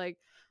 because like,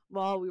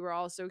 while we were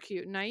all so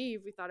cute and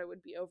naive, we thought it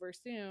would be over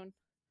soon.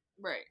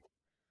 right.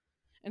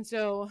 And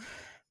so,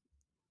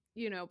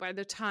 by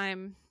the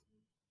time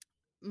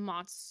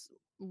Mott's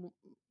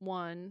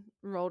one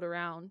rolled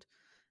around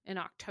in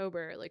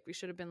October, like, we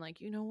should have been like,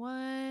 you know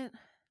what,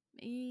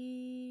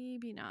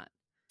 maybe not.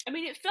 I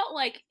mean, it felt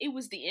like it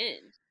was the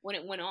end when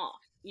it went off.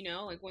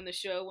 Like when the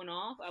show went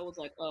off, I was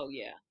like, oh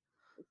yeah,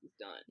 this is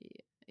done.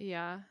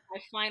 Yeah.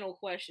 My final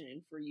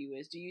question for you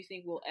is, do you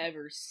think we'll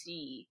ever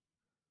see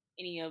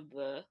any of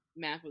the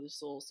Map of the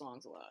Soul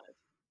songs live?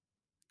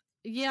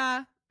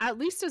 Yeah, at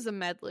least as a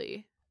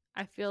medley.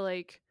 I feel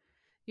like,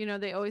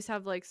 they always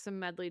have like some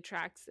medley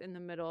tracks in the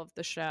middle of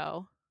the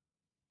show.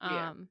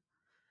 Yeah.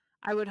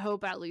 I would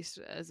hope at least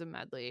as a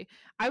medley.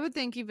 I would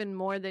think even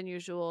more than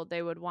usual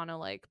they would want to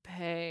like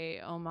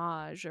pay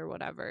homage or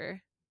whatever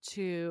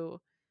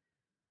to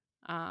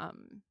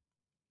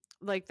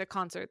like the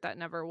concert that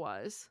never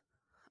was.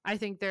 I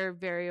think they're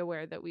very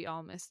aware that we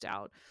all missed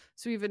out.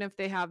 So even if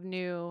they have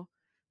new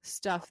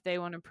stuff they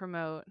want to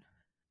promote,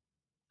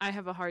 I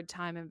have a hard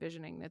time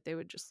envisioning that they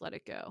would just let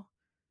it go.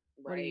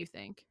 Right. What do you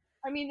think?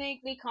 I mean,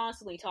 they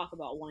constantly talk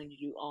about wanting to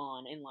do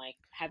On and like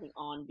having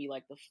On be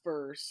like the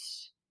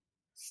first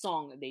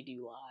song that they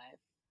do live.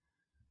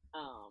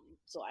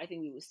 So I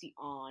think we would see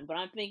On, but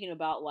I'm thinking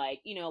about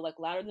like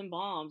Louder Than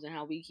Bombs and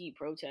how we keep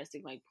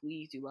protesting like,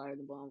 please do Louder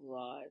Than Bombs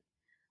live.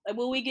 Like,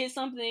 will we get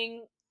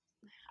something?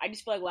 I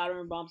just feel like Louder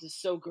Than Bombs is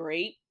so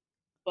great,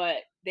 but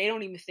they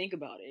don't even think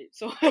about it.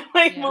 So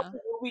like, will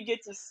we get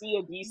to see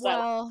a B-side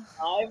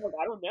live? Like,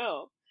 I don't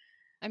know.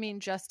 I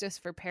mean, Justice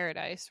for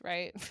Paradise,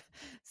 right?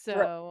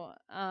 So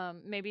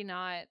maybe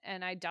not,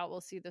 and I doubt we'll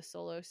see the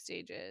solo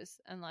stages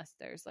unless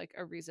there's like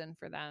a reason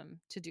for them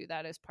to do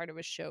that as part of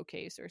a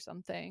showcase or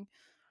something.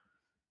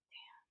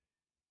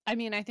 I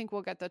mean, I think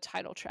we'll get the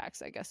title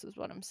tracks, I guess is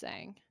what I'm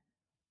saying.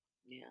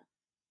 Yeah.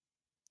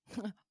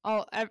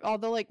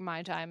 Although like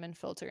My Time and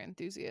Filter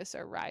enthusiasts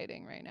are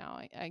rioting right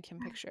now, I can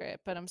picture it,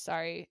 but I'm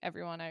sorry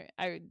everyone,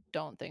 I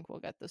don't think we'll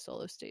get the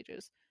solo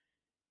stages.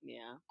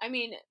 Yeah, I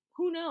mean,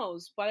 who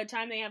knows? By the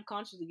time they have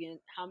concerts again,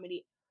 how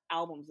many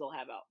albums they'll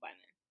have out by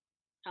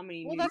then? How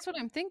many? Well, that's what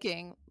I'm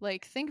thinking.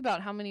 Like, think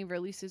about how many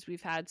releases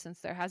we've had since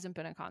there hasn't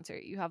been a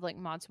concert. You have like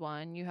Mott's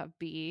One, you have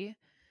B,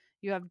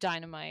 you have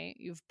Dynamite,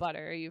 you have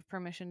Butter, you have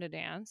Permission to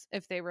Dance.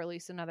 If they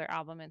release another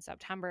album in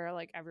September,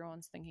 like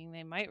everyone's thinking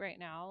they might right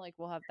now, like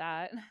we'll have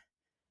that.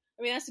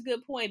 I mean, that's a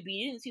good point.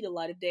 B didn't see the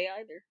light of day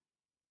either.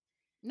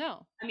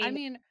 No, I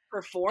mean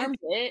performed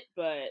it,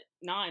 but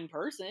not in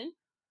person.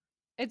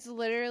 It's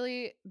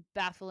literally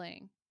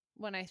baffling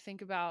when I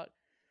think about,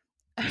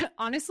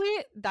 honestly,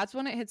 that's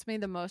when it hits me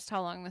the most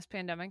how long this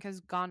pandemic has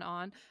gone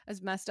on,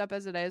 as messed up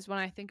as it is, when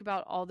I think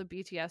about all the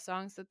BTS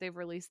songs that they've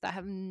released that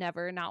have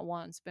never, not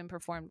once, been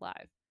performed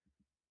live.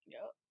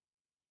 Yep.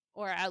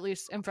 Or at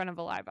least in front of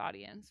a live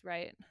audience,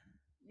 right?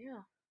 Yeah.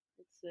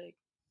 It's sick.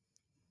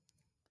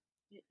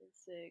 It is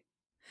sick.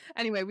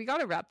 Anyway, we got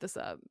to wrap this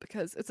up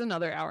because it's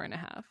another hour and a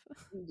half.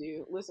 We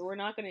do. Listen, we're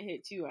not going to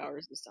hit 2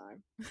 hours this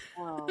time.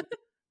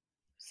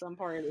 Some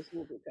part of this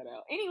will be cut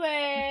out.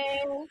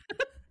 Anyway,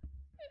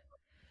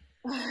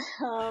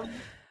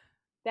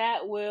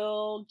 that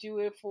will do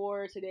it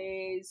for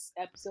today's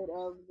episode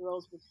of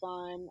Girls with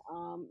Fun.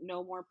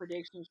 No more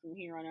predictions from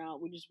here on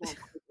out. We just won't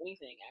predict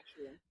anything,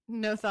 actually.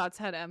 No thoughts,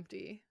 head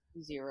empty.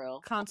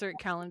 0. Concert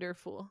calendar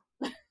full.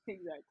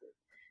 Exactly.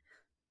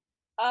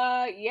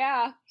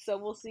 Yeah. So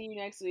we'll see you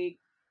next week.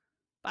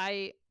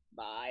 Bye.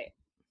 Bye.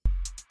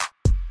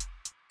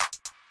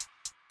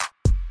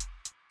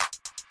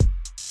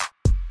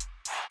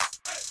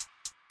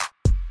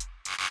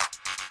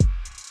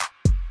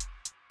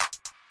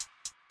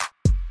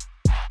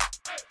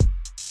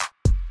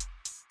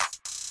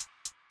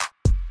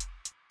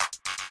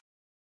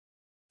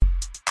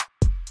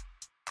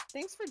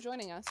 Thanks for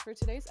joining us for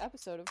today's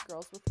episode of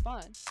Girls with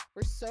Fun.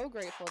 We're so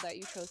grateful that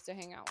you chose to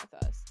hang out with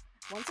us.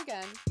 Once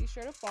again, be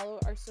sure to follow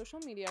our social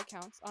media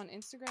accounts on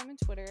Instagram and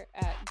Twitter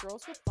at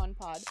Girls with Fun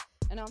Pod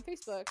and on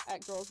Facebook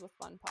at Girls with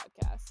Fun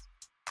Podcast.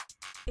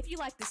 If you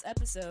like this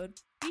episode,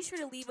 be sure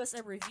to leave us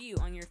a review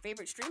on your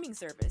favorite streaming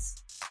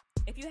service.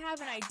 If you have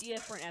an idea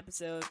for an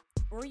episode,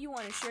 or you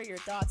want to share your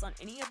thoughts on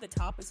any of the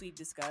topics we've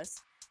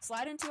discussed,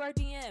 slide into our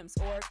DMs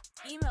or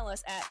email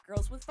us at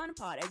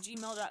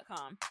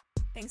girlswithfunpod@gmail.com.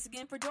 Thanks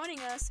again for joining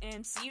us,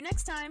 and see you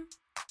next time!